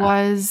Mattis with that?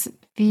 was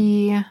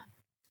the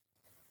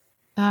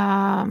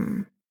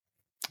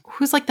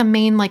who's like the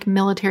main like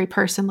military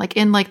person like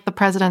in like the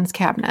president's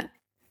cabinet.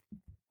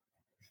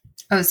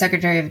 Oh,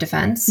 Secretary of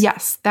Defense?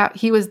 Yes, that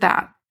he was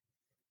that.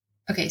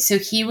 Okay, so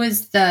he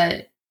was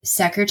the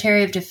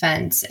Secretary of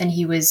Defense, and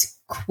he was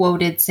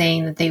quoted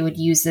saying that they would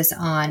use this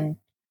on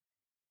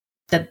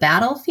the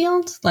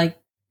battlefield?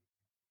 Like,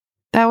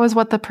 That was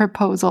what the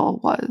proposal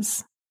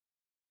was.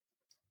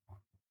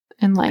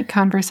 In like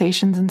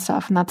conversations and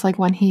stuff, and that's like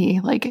when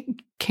he like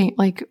came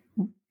like,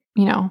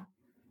 you know.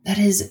 that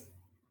is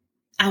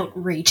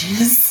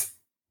outrageous.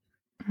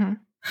 Mhm.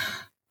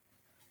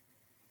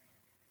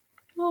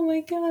 Oh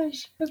my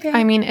gosh. Okay.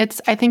 I mean,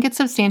 I think it's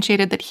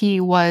substantiated that he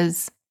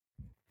was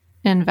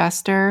an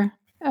investor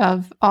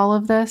of all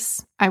of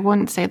this. I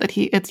wouldn't say that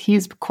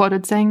he's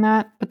quoted saying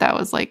that, but that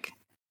was like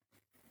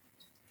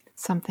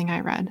something I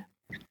read.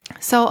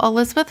 So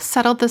Elizabeth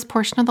settled this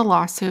portion of the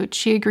lawsuit.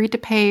 She agreed to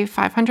pay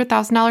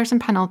 $500,000 in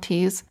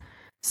penalties,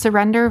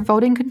 surrender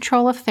voting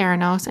control of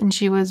Theranos, and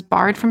she was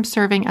barred from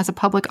serving as a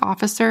public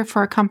officer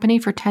for a company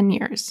for 10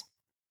 years,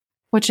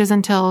 which is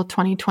until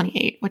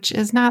 2028, which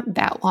is not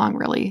that long,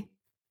 really,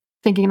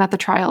 thinking that the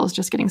trial is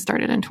just getting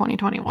started in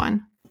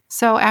 2021.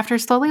 So after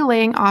slowly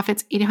laying off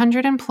its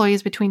 800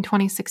 employees between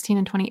 2016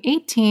 and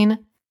 2018,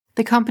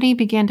 the company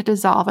began to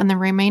dissolve and the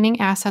remaining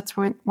assets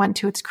went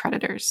to its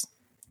creditors.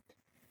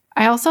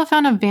 I also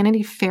found a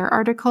Vanity Fair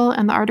article,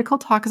 and the article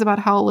talks about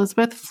how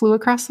Elizabeth flew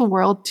across the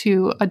world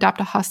to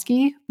adopt a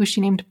husky, who she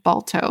named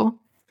Balto,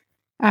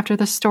 after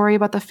the story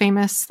about the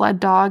famous sled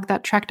dog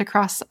that trekked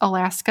across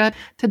Alaska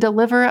to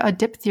deliver a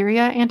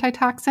diphtheria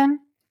antitoxin.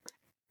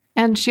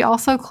 And she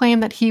also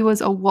claimed that he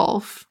was a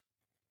wolf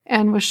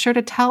and was sure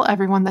to tell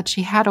everyone that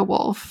she had a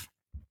wolf.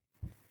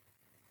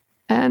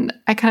 And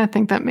I kind of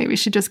think that maybe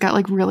she just got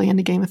like really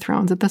into Game of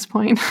Thrones at this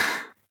point.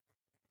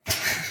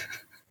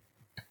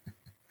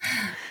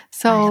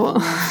 So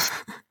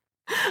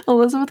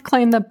Elizabeth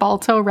claimed that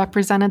Balto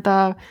represented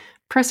the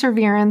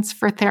perseverance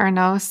for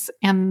Theranos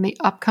and the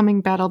upcoming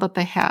battle that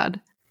they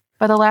had.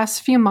 By the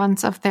last few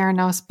months of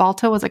Theranos,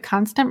 Balto was a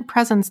constant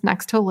presence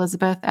next to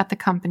Elizabeth at the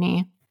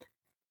company.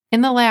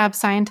 In the lab,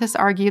 scientists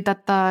argued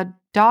that the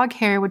dog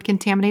hair would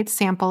contaminate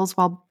samples,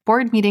 while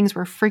board meetings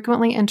were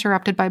frequently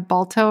interrupted by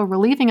Balto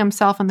relieving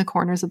himself in the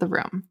corners of the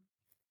room.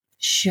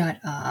 Shut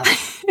up.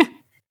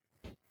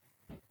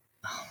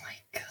 Oh my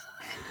God.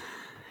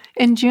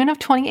 In June of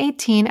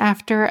 2018,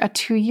 after a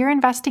 2-year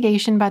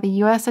investigation by the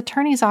U.S.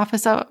 Attorney's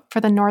Office for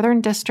the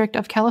Northern District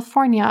of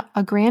California,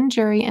 a grand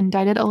jury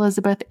indicted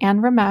Elizabeth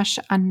and Ramesh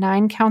on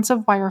 9 counts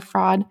of wire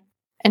fraud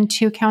and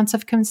 2 counts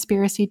of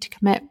conspiracy to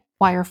commit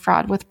wire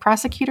fraud, with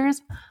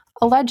prosecutors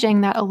alleging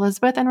that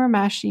Elizabeth and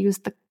Ramesh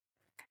used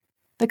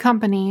the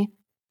company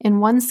in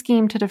one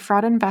scheme to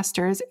defraud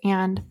investors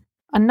and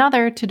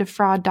another to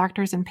defraud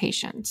doctors and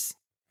patients.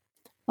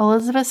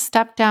 Elizabeth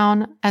stepped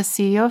down as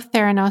CEO of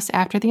Theranos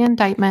after the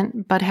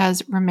indictment, but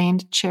has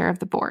remained chair of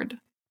the board.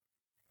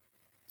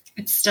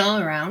 It's still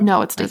around?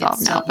 No, it's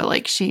dissolved now, but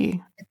like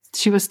she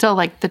was still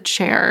like the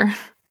chair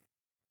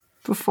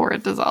before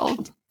it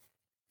dissolved.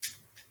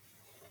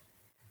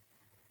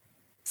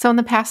 So in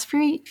the past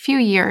few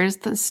years,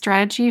 the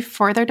strategy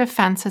for their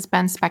defense has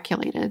been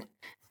speculated,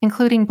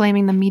 including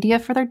blaming the media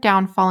for their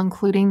downfall,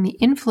 including the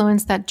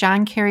influence that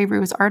John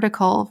Carreyrou's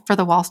article for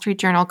the Wall Street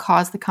Journal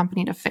caused the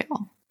company to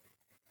fail.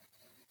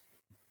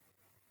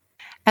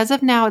 As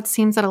of now, it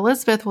seems that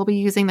Elizabeth will be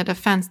using the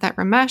defense that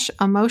Ramesh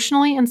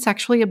emotionally and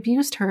sexually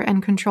abused her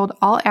and controlled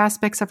all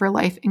aspects of her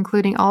life,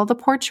 including all the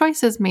poor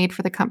choices made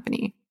for the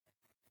company.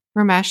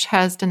 Ramesh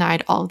has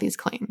denied all of these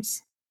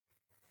claims.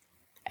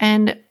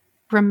 And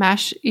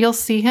Ramesh, you'll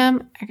see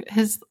him,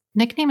 his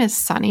nickname is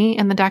Sunny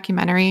in the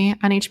documentary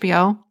on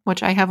HBO,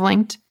 which I have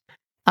linked.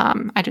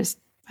 I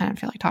don't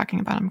feel like talking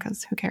about him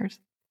because who cares?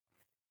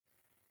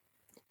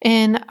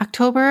 In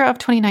October of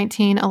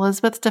 2019,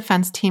 Elizabeth's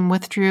defense team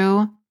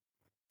withdrew,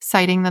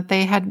 citing that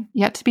they had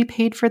yet to be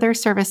paid for their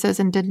services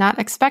and did not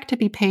expect to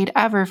be paid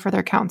ever for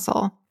their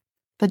counsel.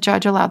 The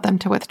judge allowed them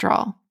to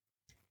withdraw.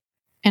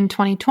 In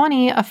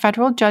 2020, a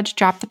federal judge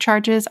dropped the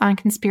charges on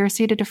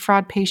conspiracy to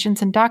defraud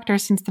patients and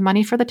doctors since the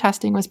money for the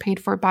testing was paid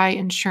for by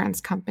insurance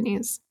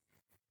companies.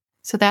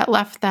 So that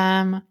left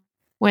them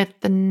with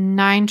the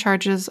 9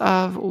 charges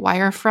of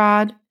wire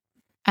fraud,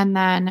 and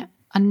then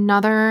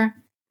another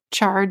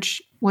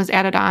charge was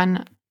added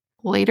on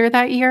later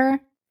that year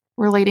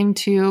relating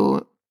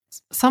to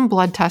some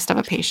blood test of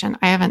a patient.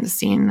 I haven't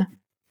seen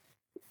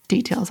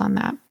details on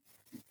that.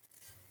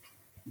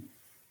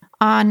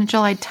 On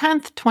July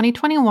 10th,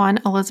 2021,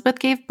 Elizabeth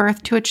gave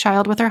birth to a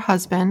child with her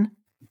husband,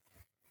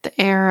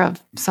 the heir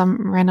of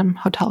some random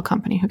hotel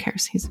company. Who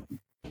cares?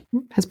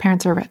 His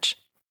parents are rich.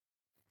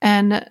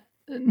 And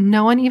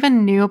no one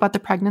even knew about the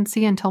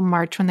pregnancy until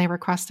March when they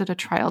requested a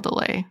trial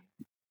delay,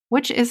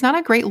 which is not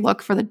a great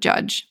look for the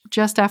judge,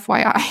 just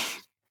FYI.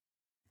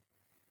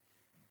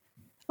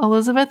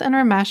 Elizabeth and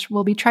Ramesh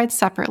will be tried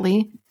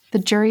separately. The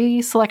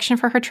jury selection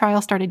for her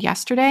trial started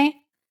yesterday,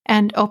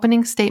 and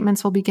opening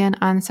statements will begin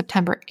on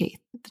September 8th.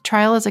 The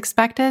trial is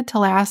expected to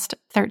last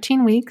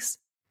 13 weeks,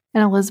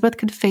 and Elizabeth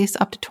could face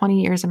up to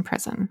 20 years in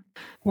prison.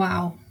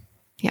 Wow.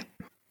 Yeah.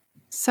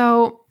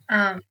 So,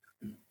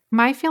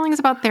 my feelings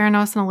about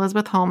Theranos and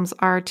Elizabeth Holmes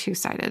are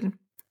two-sided.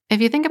 If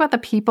you think about the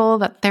people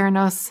that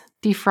Theranos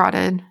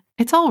defrauded,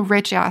 it's all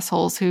rich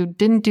assholes who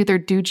didn't do their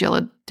due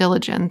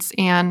diligence,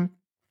 and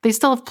they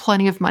still have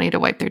plenty of money to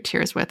wipe their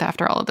tears with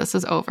after all of this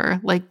is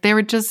over. Like, they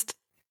were just,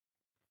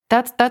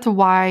 that's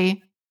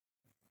why,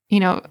 you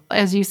know,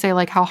 as you say,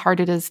 like how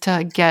hard it is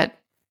to get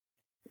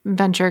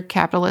venture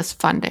capitalist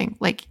funding.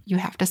 Like, you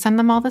have to send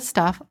them all this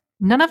stuff.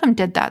 None of them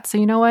did that. So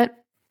you know what?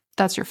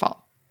 That's your fault.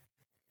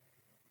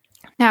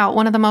 Now,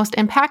 one of the most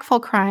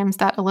impactful crimes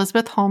that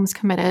Elizabeth Holmes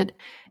committed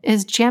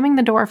is jamming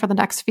the door for the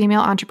next female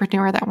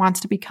entrepreneur that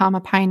wants to become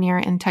a pioneer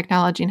in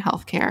technology and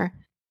healthcare,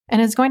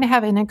 and is going to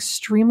have an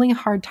extremely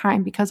hard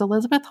time because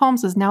Elizabeth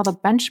Holmes is now the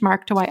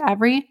benchmark to why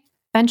every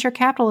venture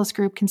capitalist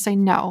group can say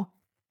no.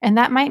 And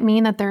that might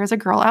mean that there is a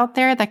girl out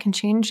there that can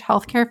change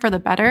healthcare for the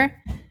better,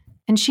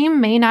 and she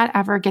may not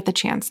ever get the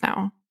chance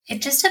now.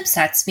 It just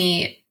upsets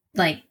me.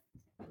 Like,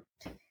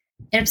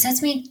 it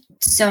upsets me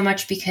so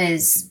much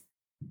because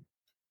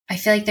I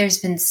feel like there's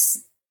been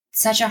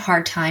such a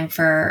hard time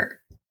for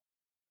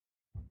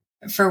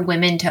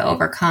women to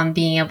overcome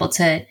being able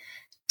to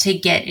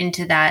get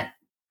into that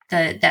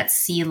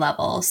C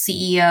level,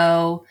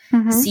 CEO,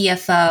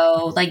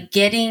 CFO, like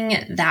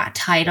getting that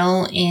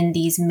title in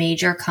these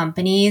major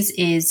companies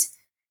is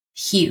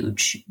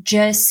huge.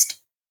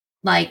 Just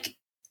like,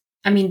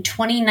 I mean,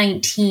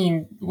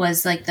 2019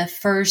 was like the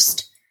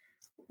first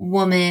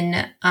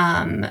woman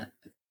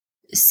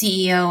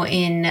CEO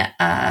in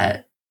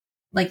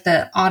like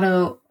the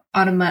automobile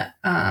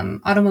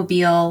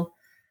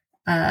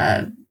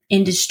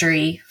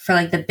industry for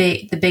like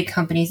the big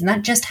companies, and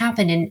that just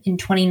happened in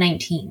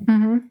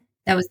 2019.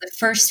 that was the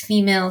first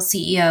female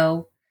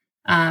CEO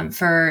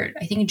for,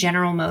 I think,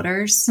 General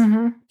Motors.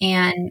 hmm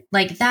And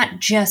like that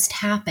just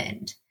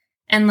happened.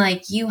 And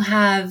like you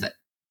have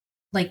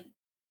like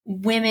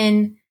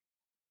women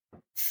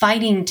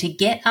fighting to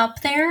get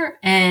up there,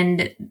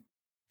 and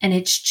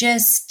it's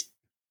just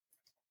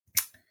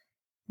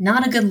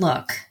not a good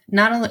look.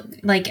 Not a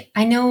like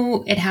I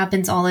know it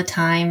happens all the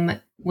time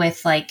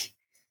with like,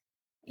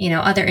 you know,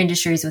 other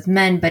industries with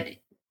men, but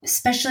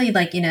especially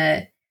like in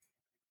an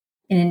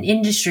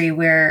industry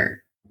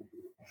where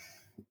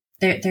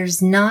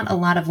there's not a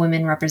lot of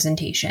women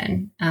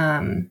representation,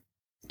 and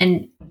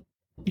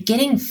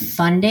getting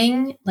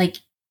funding like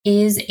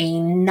is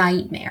a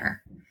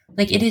nightmare.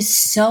 Like it is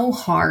so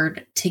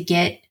hard to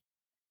get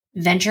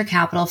venture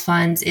capital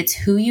funds. It's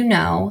who you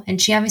know,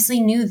 and she obviously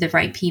knew the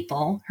right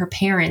people. Her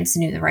parents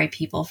knew the right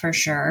people for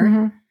sure.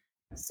 hmm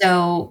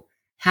So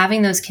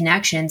having those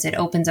connections, it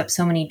opens up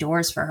so many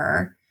doors for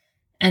her.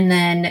 And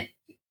then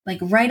like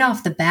right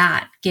off the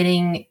bat,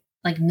 getting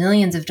like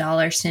millions of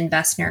dollars to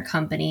invest in her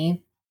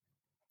company.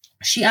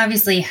 She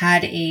obviously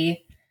had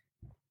a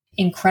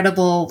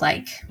incredible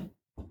like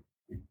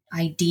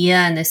idea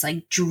and this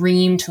like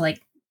dream to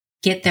like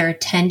get their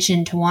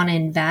attention to want to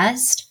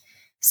invest.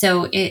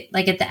 So it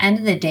like at the end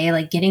of the day,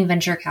 like getting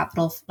venture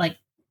capital, like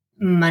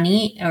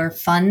money or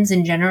funds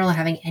in general, or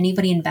having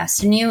anybody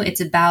invest in you,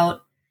 it's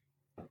about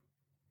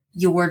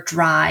your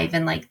drive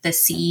and like the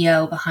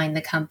CEO behind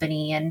the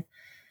company and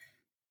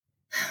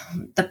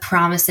the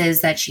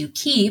promises that you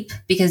keep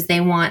because they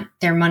want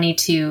their money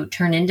to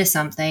turn into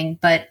something.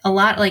 But a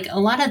lot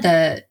of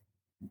the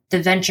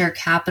venture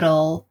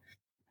capital,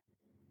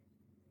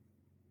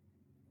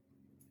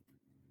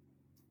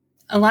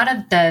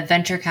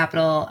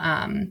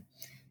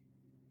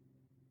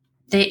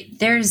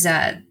 there's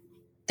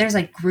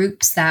like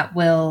groups that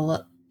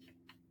will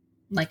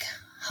like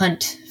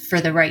hunt for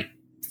the right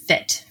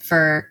fit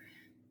for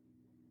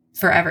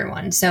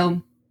everyone.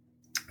 So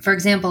for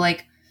example,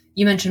 like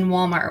you mentioned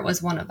Walmart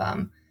was one of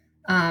them.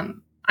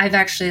 I've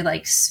actually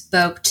like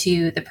spoke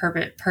to the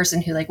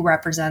person who like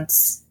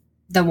represents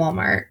the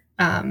Walmart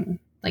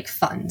like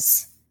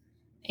funds,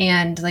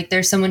 and like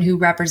there's someone who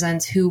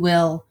represents who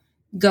will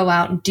go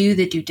out and do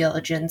the due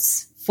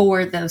diligence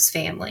for those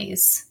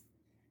families.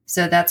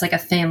 So that's like a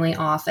family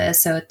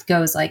office. So it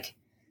goes like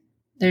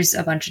there's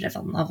a bunch of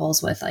different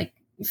levels with like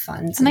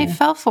funds And they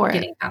fell for it.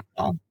 getting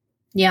capital.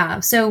 Yeah.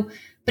 So,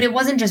 but it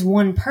wasn't just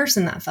one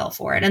person that fell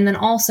for it. And then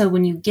also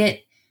when you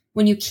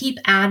keep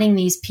adding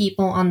these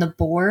people on the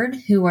board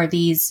who are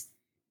these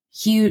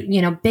huge,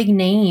 you know, big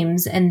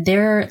names, and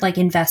they're like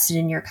invested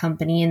in your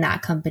company and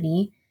that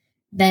company,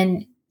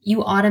 then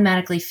you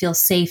automatically feel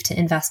safe to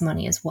invest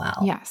money as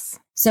well. Yes.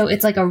 So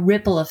it's like a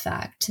ripple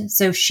effect.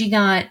 So she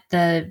got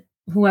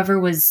whoever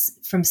was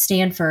from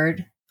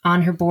Stanford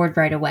on her board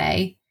right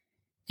away.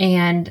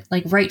 And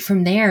like right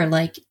from there,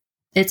 like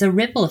it's a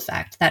ripple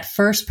effect. That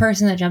first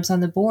person that jumps on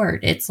the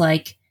board, it's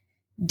like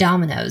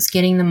dominoes,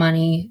 getting the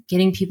money,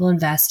 getting people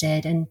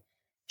invested. And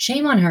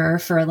shame on her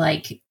for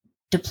like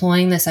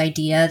deploying this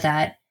idea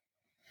that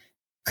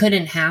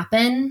couldn't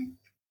happen.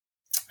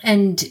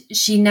 And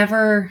she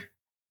never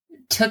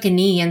took a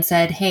knee and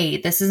said, hey,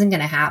 this isn't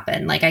going to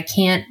happen. Like, I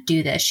can't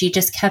do this. She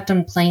just kept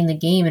on playing the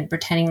game and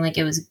pretending like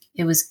it was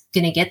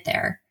going to get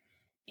there.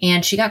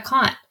 And she got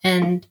caught.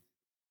 And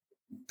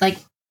like,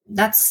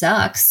 that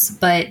sucks.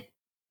 But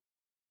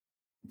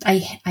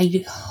I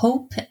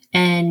hope,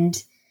 and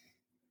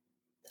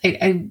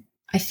I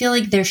feel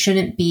like there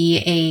shouldn't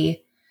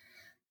be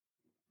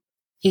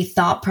a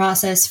thought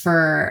process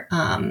for,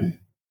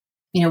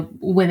 you know,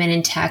 women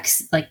in tech,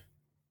 like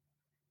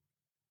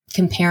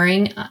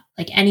comparing,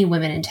 like any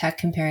women in tech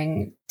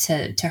comparing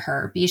to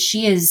her,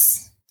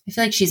 because I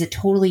feel like she's a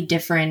totally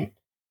different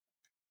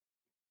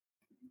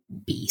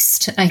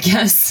beast, I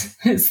guess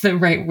is the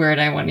right word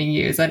I want to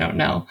use. I don't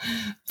know.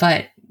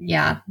 But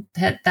yeah,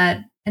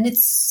 that, and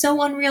it's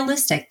so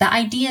unrealistic. The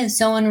idea is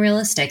so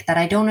unrealistic that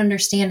I don't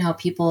understand how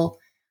people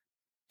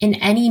in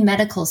any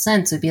medical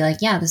sense would be like,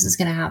 yeah, this is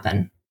going to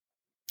happen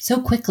so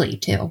quickly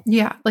too.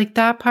 Yeah. Like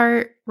that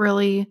part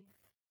really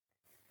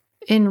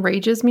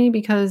enrages me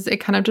because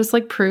it kind of just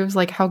like proves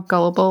like how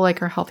gullible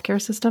like our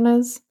healthcare system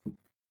is.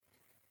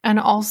 And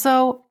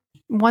also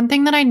one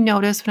thing that I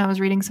noticed when I was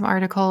reading some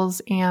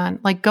articles and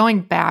like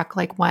going back,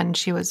 like when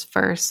she was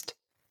first,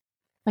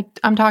 like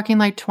I'm talking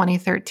like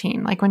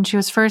 2013, like when she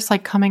was first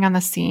like coming on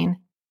the scene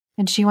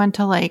and she went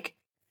to like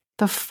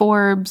the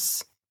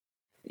Forbes,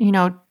 you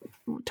know,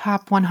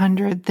 top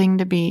 100 thing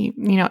to be,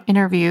 you know,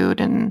 interviewed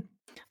and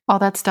all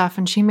that stuff.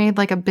 And she made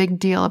like a big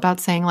deal about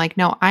saying like,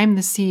 no, I'm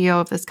the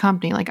CEO of this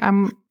company. Like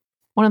I'm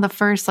one of the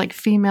first like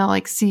female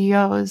like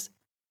CEOs.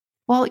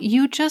 Well,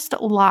 you just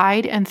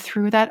lied and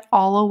threw that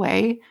all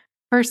away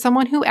for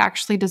someone who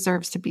actually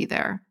deserves to be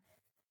there.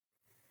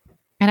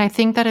 And I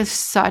think that is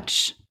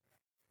such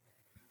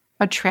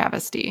a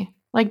travesty.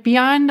 Like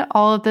beyond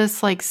all of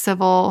this like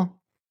civil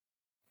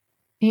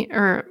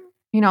or,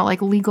 you know,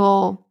 like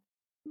legal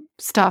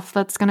stuff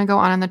that's going to go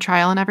on in the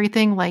trial and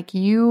everything, like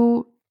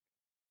you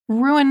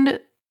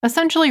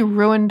essentially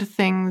ruined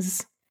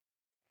things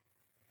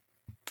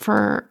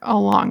for a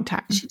long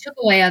time. She took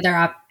away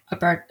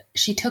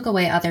she took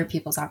away other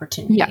people's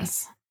opportunities.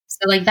 Yes. So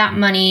like that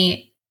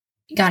money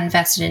got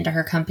invested into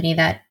her company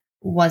that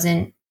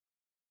wasn't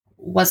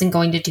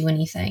going to do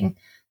anything.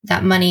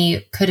 That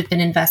money could have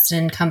been invested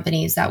in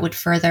companies that would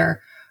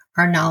further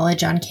our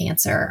knowledge on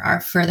cancer,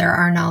 further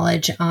our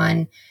knowledge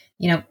on,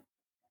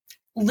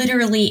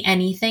 literally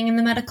anything in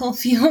the medical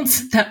field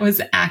that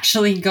was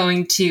actually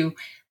going to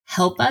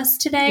help us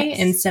today, Yes.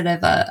 instead of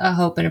a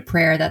hope and a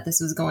prayer that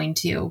this was going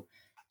to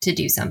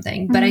do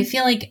something. But I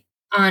feel like,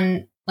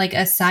 on like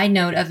a side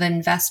note of an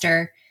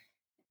investor,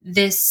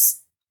 this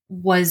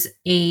was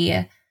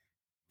a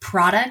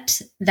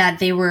product that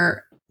they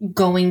were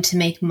going to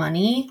make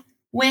money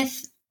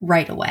with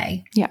right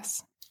away.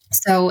 Yes.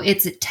 So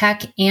it's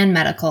tech and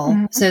medical.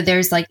 Mhm. So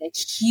there's like a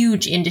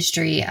huge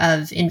industry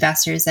of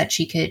investors that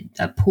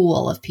a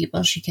pool of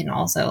people she can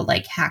also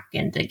like hack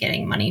into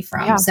getting money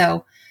from. Yeah.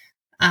 So,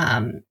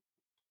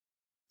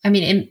 I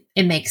mean,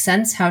 it makes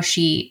sense how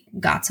she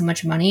got so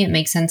much money. It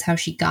makes sense how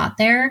she got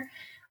there.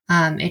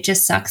 It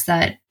just sucks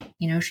that,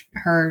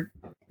 her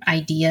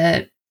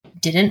idea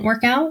didn't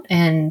work out.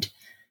 And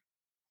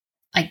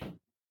I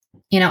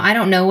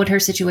don't know what her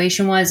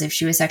situation was, if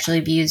she was sexually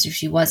abused, if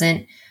she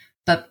wasn't,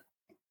 but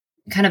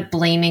kind of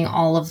blaming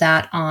all of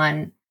that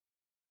on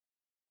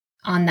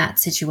that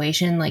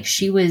situation. Like,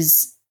 she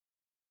was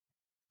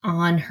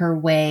on her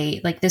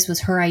way. Like, this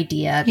was her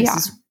idea. This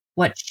is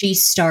what she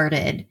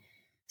started.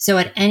 So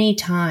at any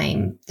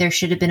time there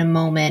should have been a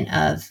moment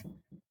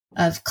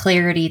of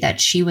clarity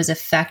that she was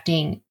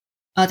affecting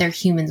other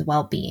humans'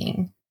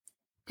 well-being.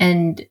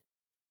 And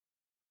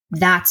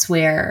that's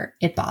where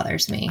it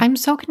bothers me. I'm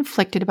so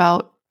conflicted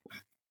about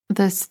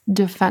this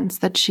defense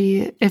that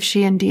if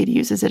she indeed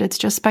uses it. It's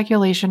just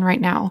speculation right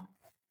now.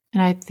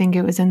 And I think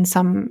it was in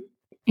some,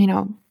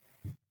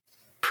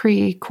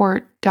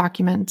 pre-court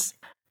documents.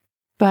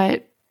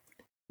 But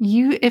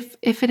if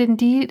it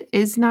indeed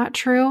is not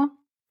true,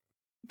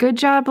 good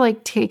job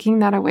like taking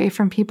that away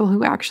from people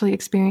who actually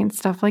experience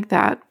stuff like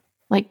that.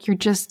 Like, you're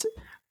just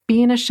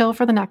being a shill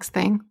for the next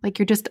thing. Like,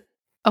 you're just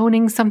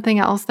owning something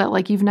else that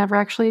like you've never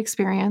actually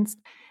experienced.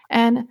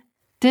 And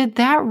did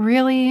that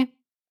really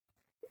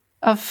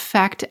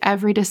affect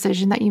every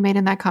decision that you made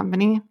in that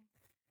company?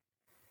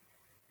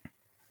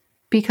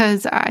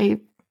 Because I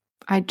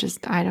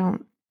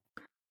don't.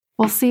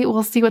 We'll see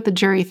what the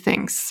jury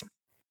thinks.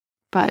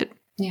 But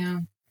yeah,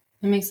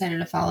 I'm excited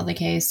to follow the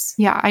case.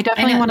 Yeah, I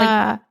definitely want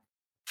to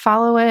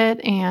follow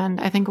it, and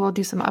I think we'll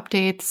do some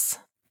updates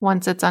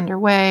once it's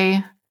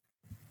underway.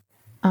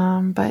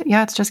 But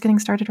yeah, it's just getting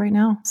started right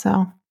now.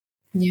 So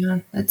yeah,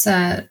 that's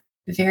a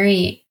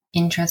very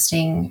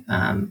interesting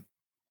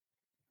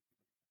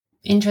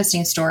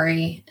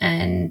story.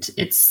 And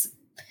it's,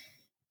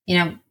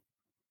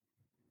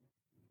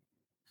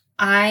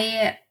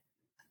 I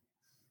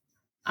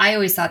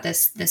always thought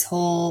this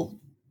whole,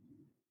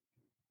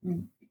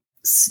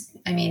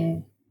 I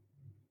mean,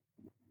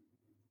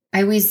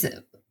 I always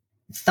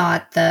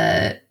thought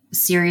the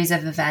series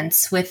of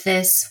events with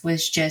this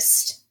was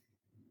just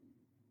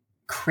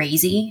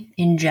crazy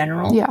in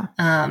general. yeah,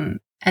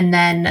 and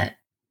then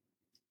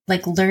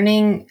like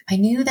learning, I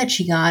knew that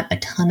she got a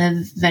ton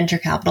of venture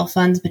capital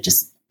funds, but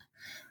just,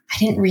 I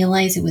didn't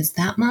realize it was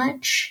that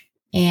much.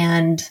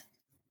 And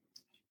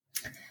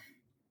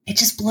it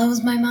just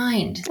blows my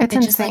mind. It's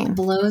insane. insane. Just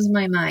blows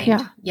my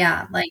mind.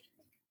 Yeah. Like,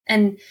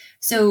 and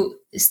so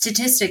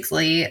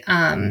statistically,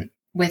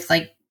 with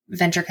like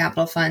venture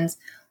capital funds,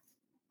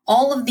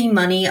 all of the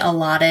money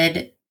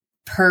allotted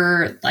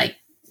per, like,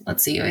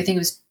 let's see, I think it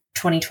was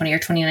 2020 or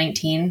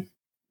 2019.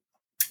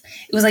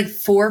 It was like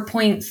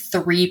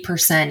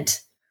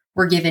 4.3%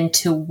 were given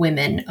to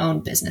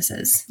women-owned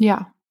businesses.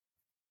 Yeah.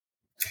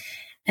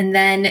 And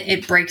then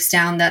it breaks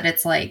down that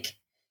it's like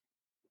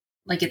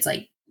it's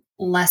like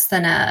less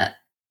than a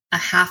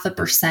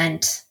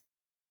 0.5%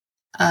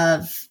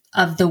 of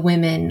the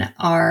women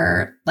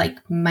are like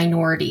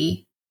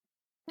minority.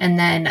 And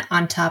then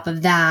on top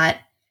of that,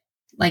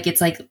 like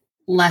it's like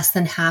less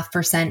than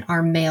 0.5%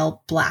 are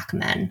male Black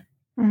men,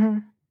 Mm-hmm.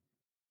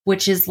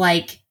 which is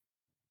like,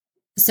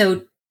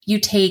 so you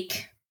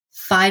take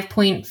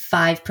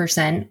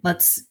 5.5%,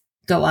 let's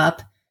go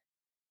up,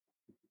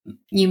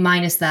 you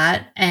minus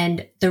that,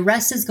 and the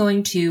rest is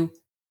going to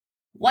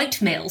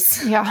white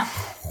males. Yeah.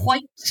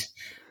 White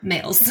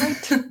males.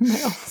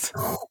 Males.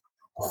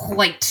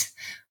 White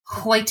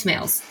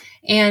males.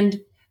 And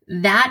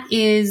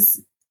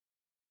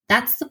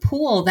that's the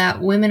pool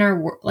that women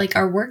are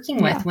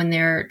working with Yeah. when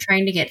they're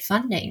trying to get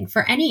funding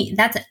for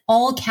that's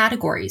all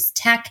categories: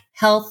 tech,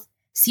 health,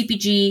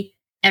 CPG,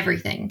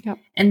 everything. Yep.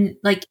 And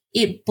like,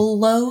 it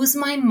blows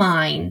my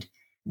mind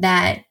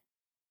that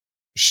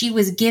she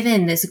was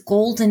given this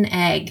golden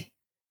egg,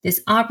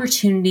 this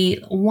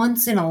opportunity,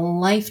 once in a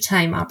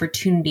lifetime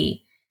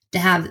opportunity to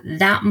have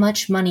that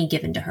much money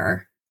given to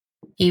her.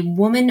 A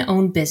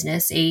woman-owned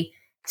business, a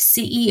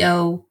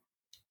CEO,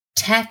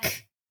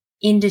 tech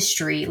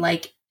industry,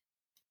 like,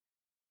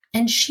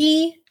 and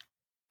she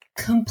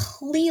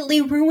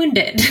completely ruined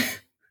it.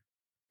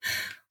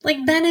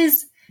 Like, that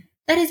is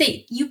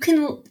you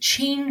can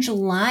change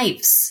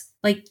lives.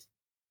 Like,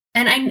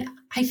 and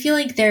I feel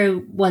like there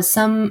was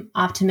some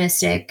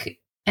optimistic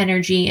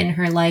energy in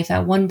her life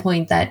at one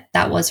point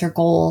that was her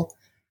goal,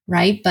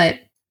 right? But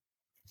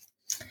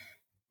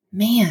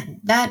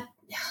man,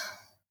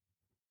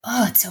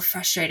 it's so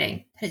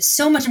frustrating. That is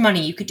so much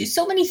money. You could do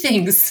so many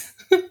things.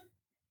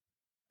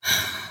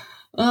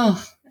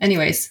 Oh,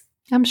 anyways,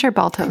 I'm sure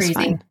Balto's Crazy.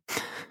 fine.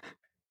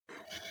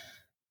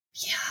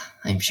 yeah,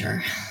 I'm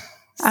sure.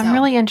 I'm So,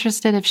 really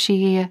interested if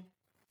she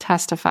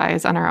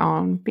testifies on her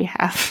own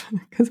behalf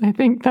because I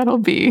think that'll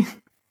be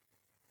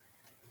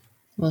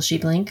will she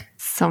blink?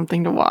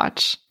 something to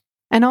watch.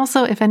 And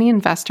also, if any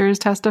investors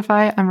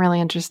testify, I'm really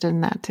interested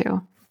in that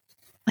too.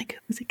 Like,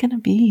 who's it going to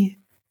be?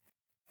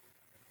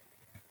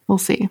 We'll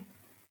see.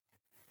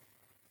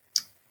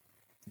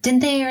 Didn't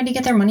they already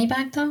get their money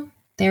back though?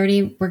 They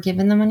already were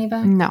given the money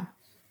back? No.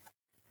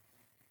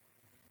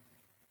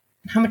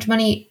 How much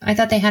money? I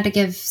thought they had to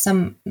give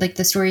some, like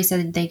the story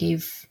said they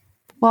gave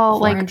Well,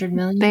 like 400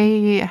 million.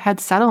 they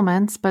had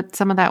settlements, but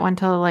some of that went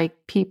to like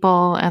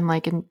people and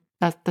like in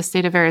the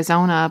state of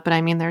Arizona. But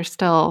I mean, there's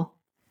still,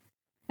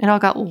 it all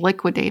got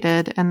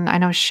liquidated, and I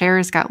know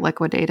shares got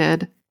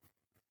liquidated.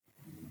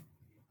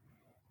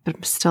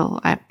 But still,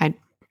 I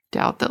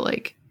doubt that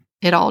like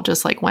it all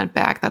just like went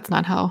back. That's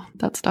not how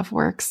that stuff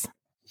works.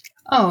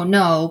 Oh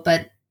no,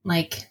 but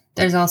like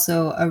there's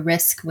also a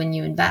risk when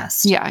you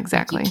invest. Yeah,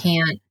 exactly.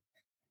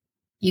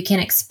 You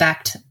can't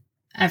expect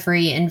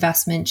every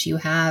investment you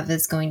have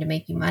is going to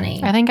make you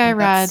money. I think I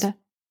Like,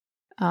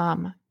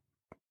 read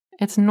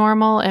it's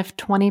normal if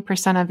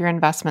 20% of your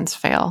investments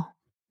fail.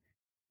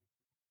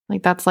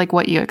 Like that's like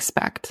what you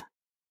expect.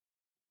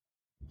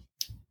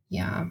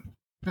 yeah.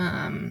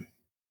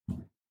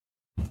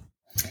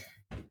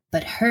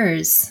 But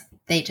hers,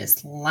 they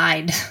just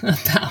lied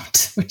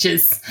about, which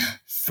is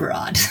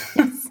fraud.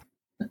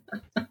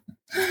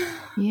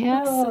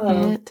 Yes,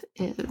 Oh. it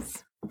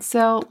is.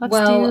 So let's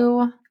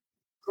Well, do.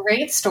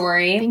 Great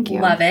story. Thank you.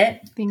 Love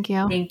it. Thank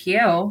you. Thank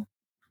you.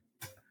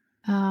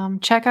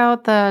 Check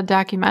out the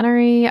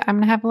documentary I'm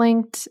going to have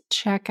linked.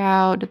 Check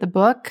out the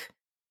book.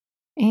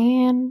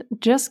 And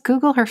just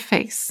Google her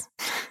face.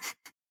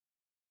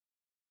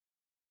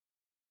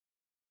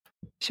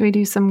 Should we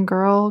do some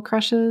girl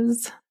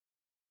crushes?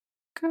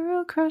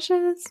 Girl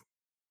crushes.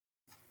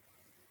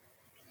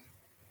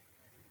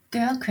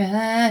 Girl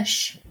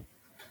crush.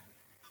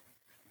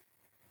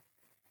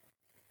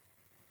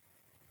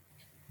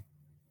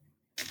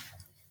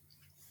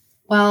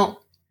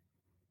 Well,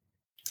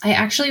 I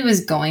actually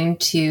was going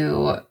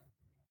to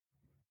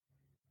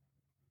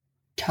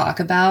talk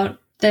about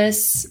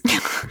this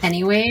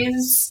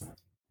anyways.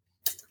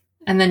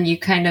 And then you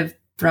kind of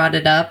brought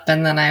it up,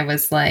 and then I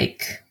was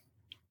like,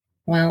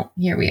 well,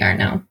 here we are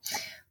now.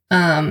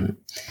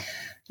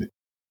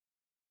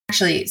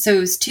 Actually, so it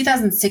was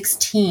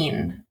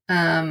 2016.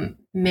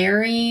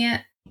 Mary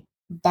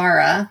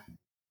Barra,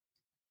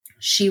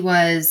 she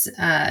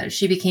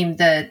became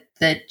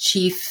the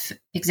chief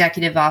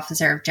executive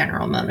officer of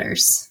General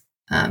Motors.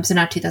 So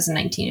not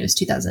 2019, it was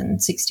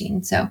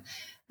 2016. So,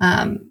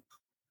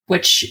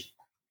 which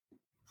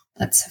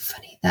that's so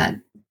funny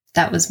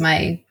that was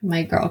my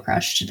girl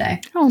crush today.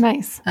 Oh,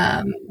 nice.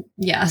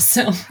 Yeah.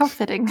 So How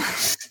fitting.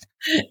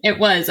 it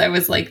was. I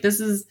was like,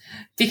 this is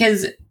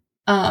because,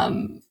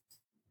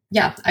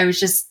 yeah, I was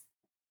just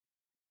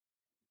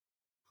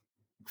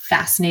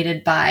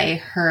fascinated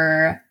by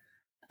her,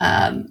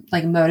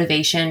 like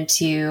motivation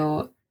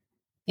to,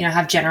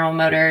 have General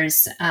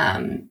Motors,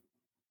 have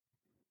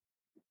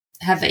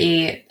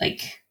a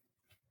like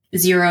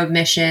zero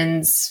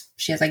emissions.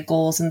 She has like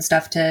goals and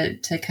stuff to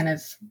kind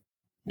of,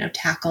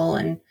 tackle.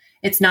 And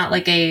it's not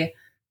like a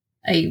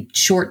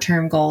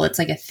short-term goal. It's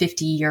like a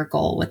 50-year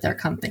goal with their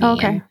company.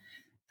 Okay.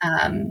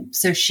 And,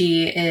 so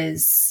she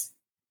is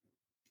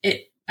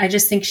I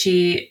just think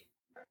she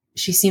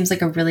seems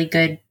like a really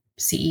good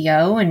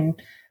CEO,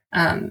 and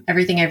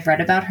everything I've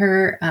read about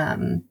her,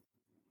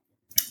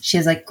 she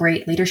has like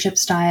great leadership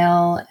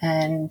style,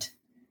 and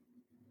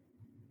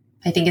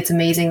I think it's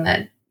amazing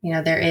that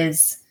there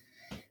is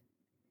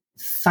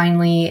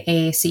finally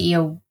a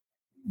CEO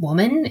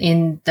woman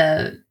in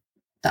the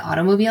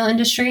automobile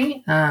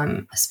industry,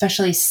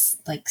 especially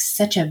like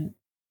such a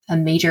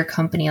major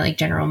company like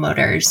General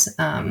Motors.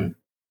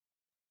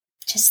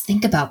 Just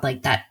think about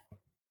like that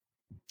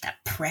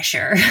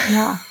pressure.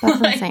 Yeah, that's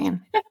Like,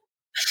 insane.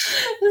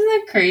 Isn't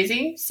that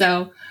crazy?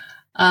 So,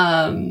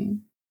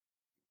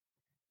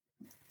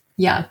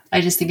 yeah,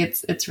 I just think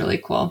it's really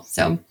cool.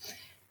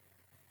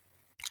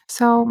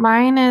 So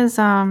mine is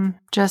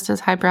just as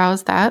highbrow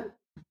as that.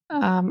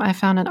 I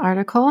found an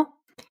article,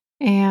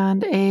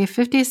 and a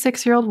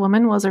 56-year-old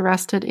woman was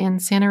arrested in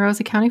Santa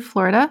Rosa County,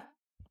 Florida,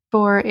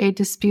 for a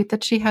dispute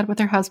that she had with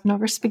her husband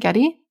over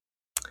spaghetti.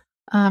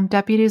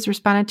 Deputies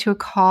responded to a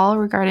call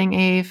regarding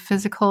a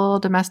physical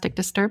domestic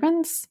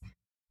disturbance,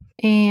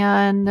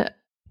 and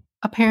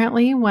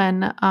apparently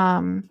when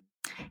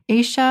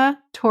Aisha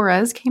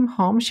Torres came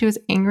home, she was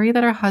angry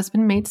that her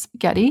husband made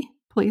spaghetti,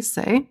 police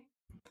say.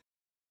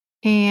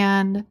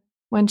 And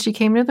When she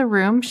came to the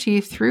room,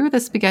 she threw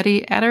the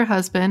spaghetti at her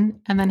husband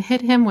and then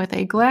hit him with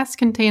a glass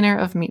container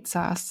of meat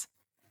sauce,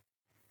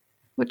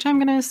 which I'm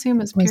going to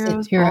assume is Was it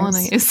Piero's Piero's?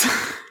 bolognese.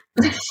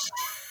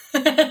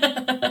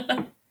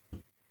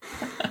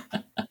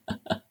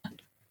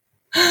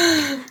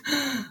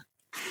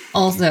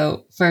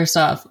 Also, first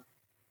off,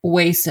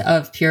 waste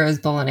of Piero's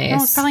No,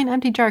 bolognese. it's probably an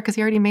empty jar because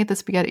he already made the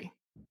spaghetti.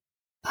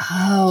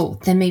 Oh,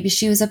 then maybe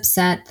she was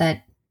upset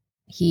that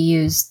he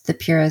used the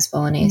Piero's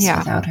bolognese Yeah.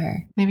 without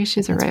her. Maybe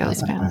she's a That's probably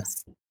Rayos what it fan.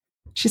 was.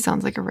 She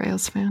sounds like a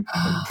Rayos fan.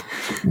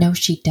 No,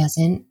 she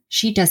doesn't.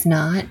 She does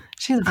not.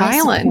 She's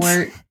violent.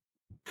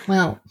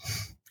 Well,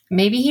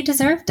 maybe he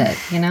deserved it,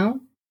 you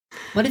know?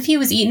 What if he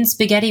was eating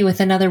spaghetti with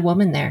another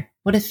woman there?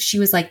 What if she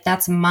was like,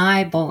 that's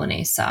my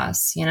bolognese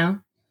sauce, you know?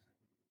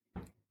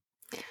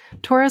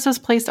 Torres was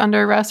placed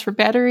under arrest for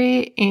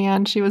battery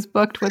and she was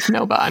booked with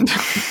no bond.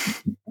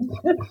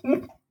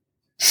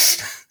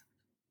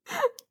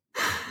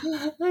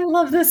 I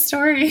love this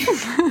story.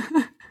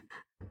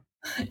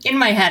 In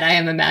my head, I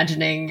am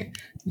imagining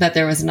that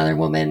there was another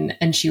woman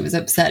and she was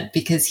upset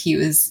because he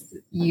was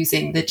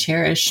using the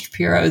cherished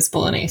Piero's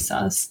bolognese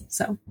sauce.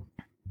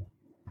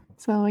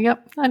 So,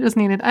 yep, I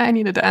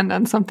needed to end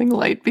on something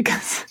light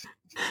because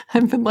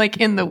I've been like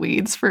in the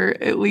weeds for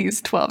at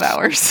least 12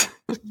 hours.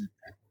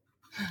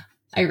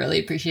 I really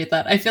appreciate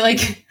that. I feel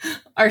like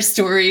our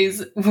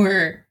stories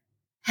were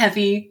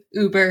heavy,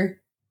 uber,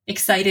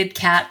 excited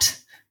cat,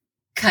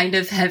 kind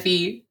of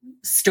heavy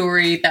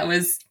story that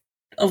was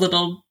a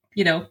little,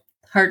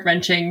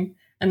 heart-wrenching.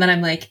 And then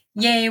I'm like,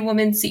 yay,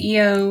 woman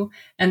CEO.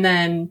 And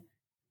then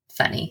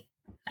funny.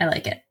 I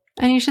like it.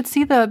 And you should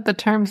see the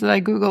terms that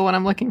I Google when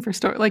I'm looking for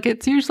story. Like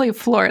it's usually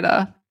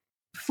Florida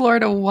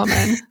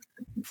woman,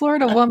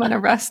 Florida woman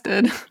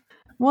arrested,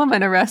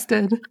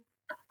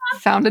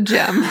 found a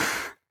gem.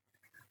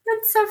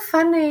 That's so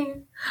funny.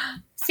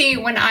 See,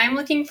 when I'm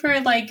looking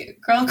for like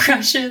girl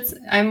crushes,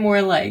 I'm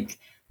more like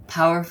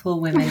powerful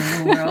women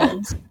in the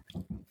world,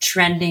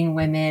 trending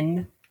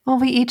women. Well,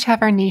 we each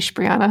have our niche,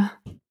 Brianna.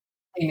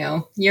 I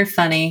know. You're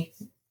funny.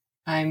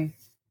 I'm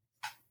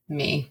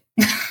me.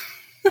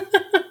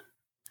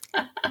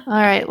 All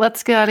right,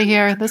 let's get out of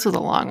here. This was a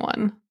long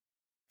one.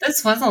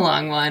 This was a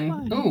long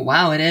one. Oh,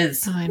 wow, it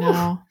is. I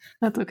know.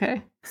 That's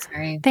okay.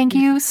 Sorry. Thank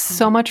you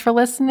so much for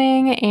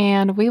listening,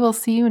 and we will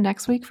see you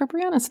next week for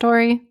Brianna's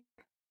story.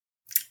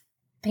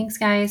 Thanks,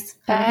 guys.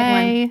 Have a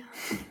good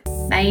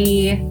one. Bye.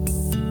 Bye.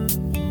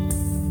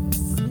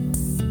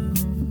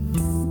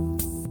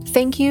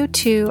 Thank you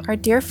to our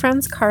dear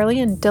friends Carly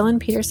and Dylan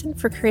Peterson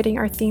for creating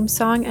our theme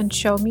song and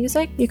show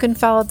music. You can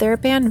follow their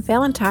band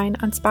Valentine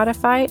on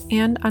Spotify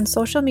and on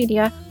social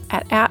media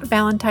at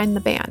Valentine the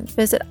Band.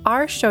 Visit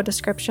our show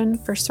description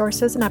for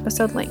sources and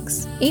episode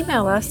links.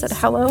 Email us at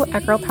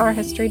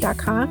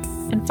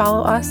hello@girlpowerhistory.com and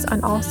follow us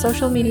on all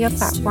social media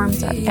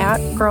platforms at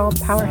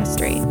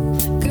girlpowerhistory.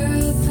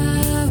 Girl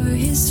power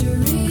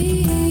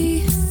history.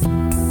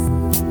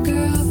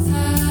 Girl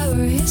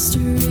power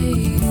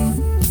history.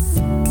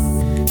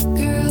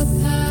 Girl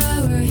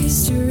power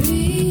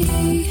history.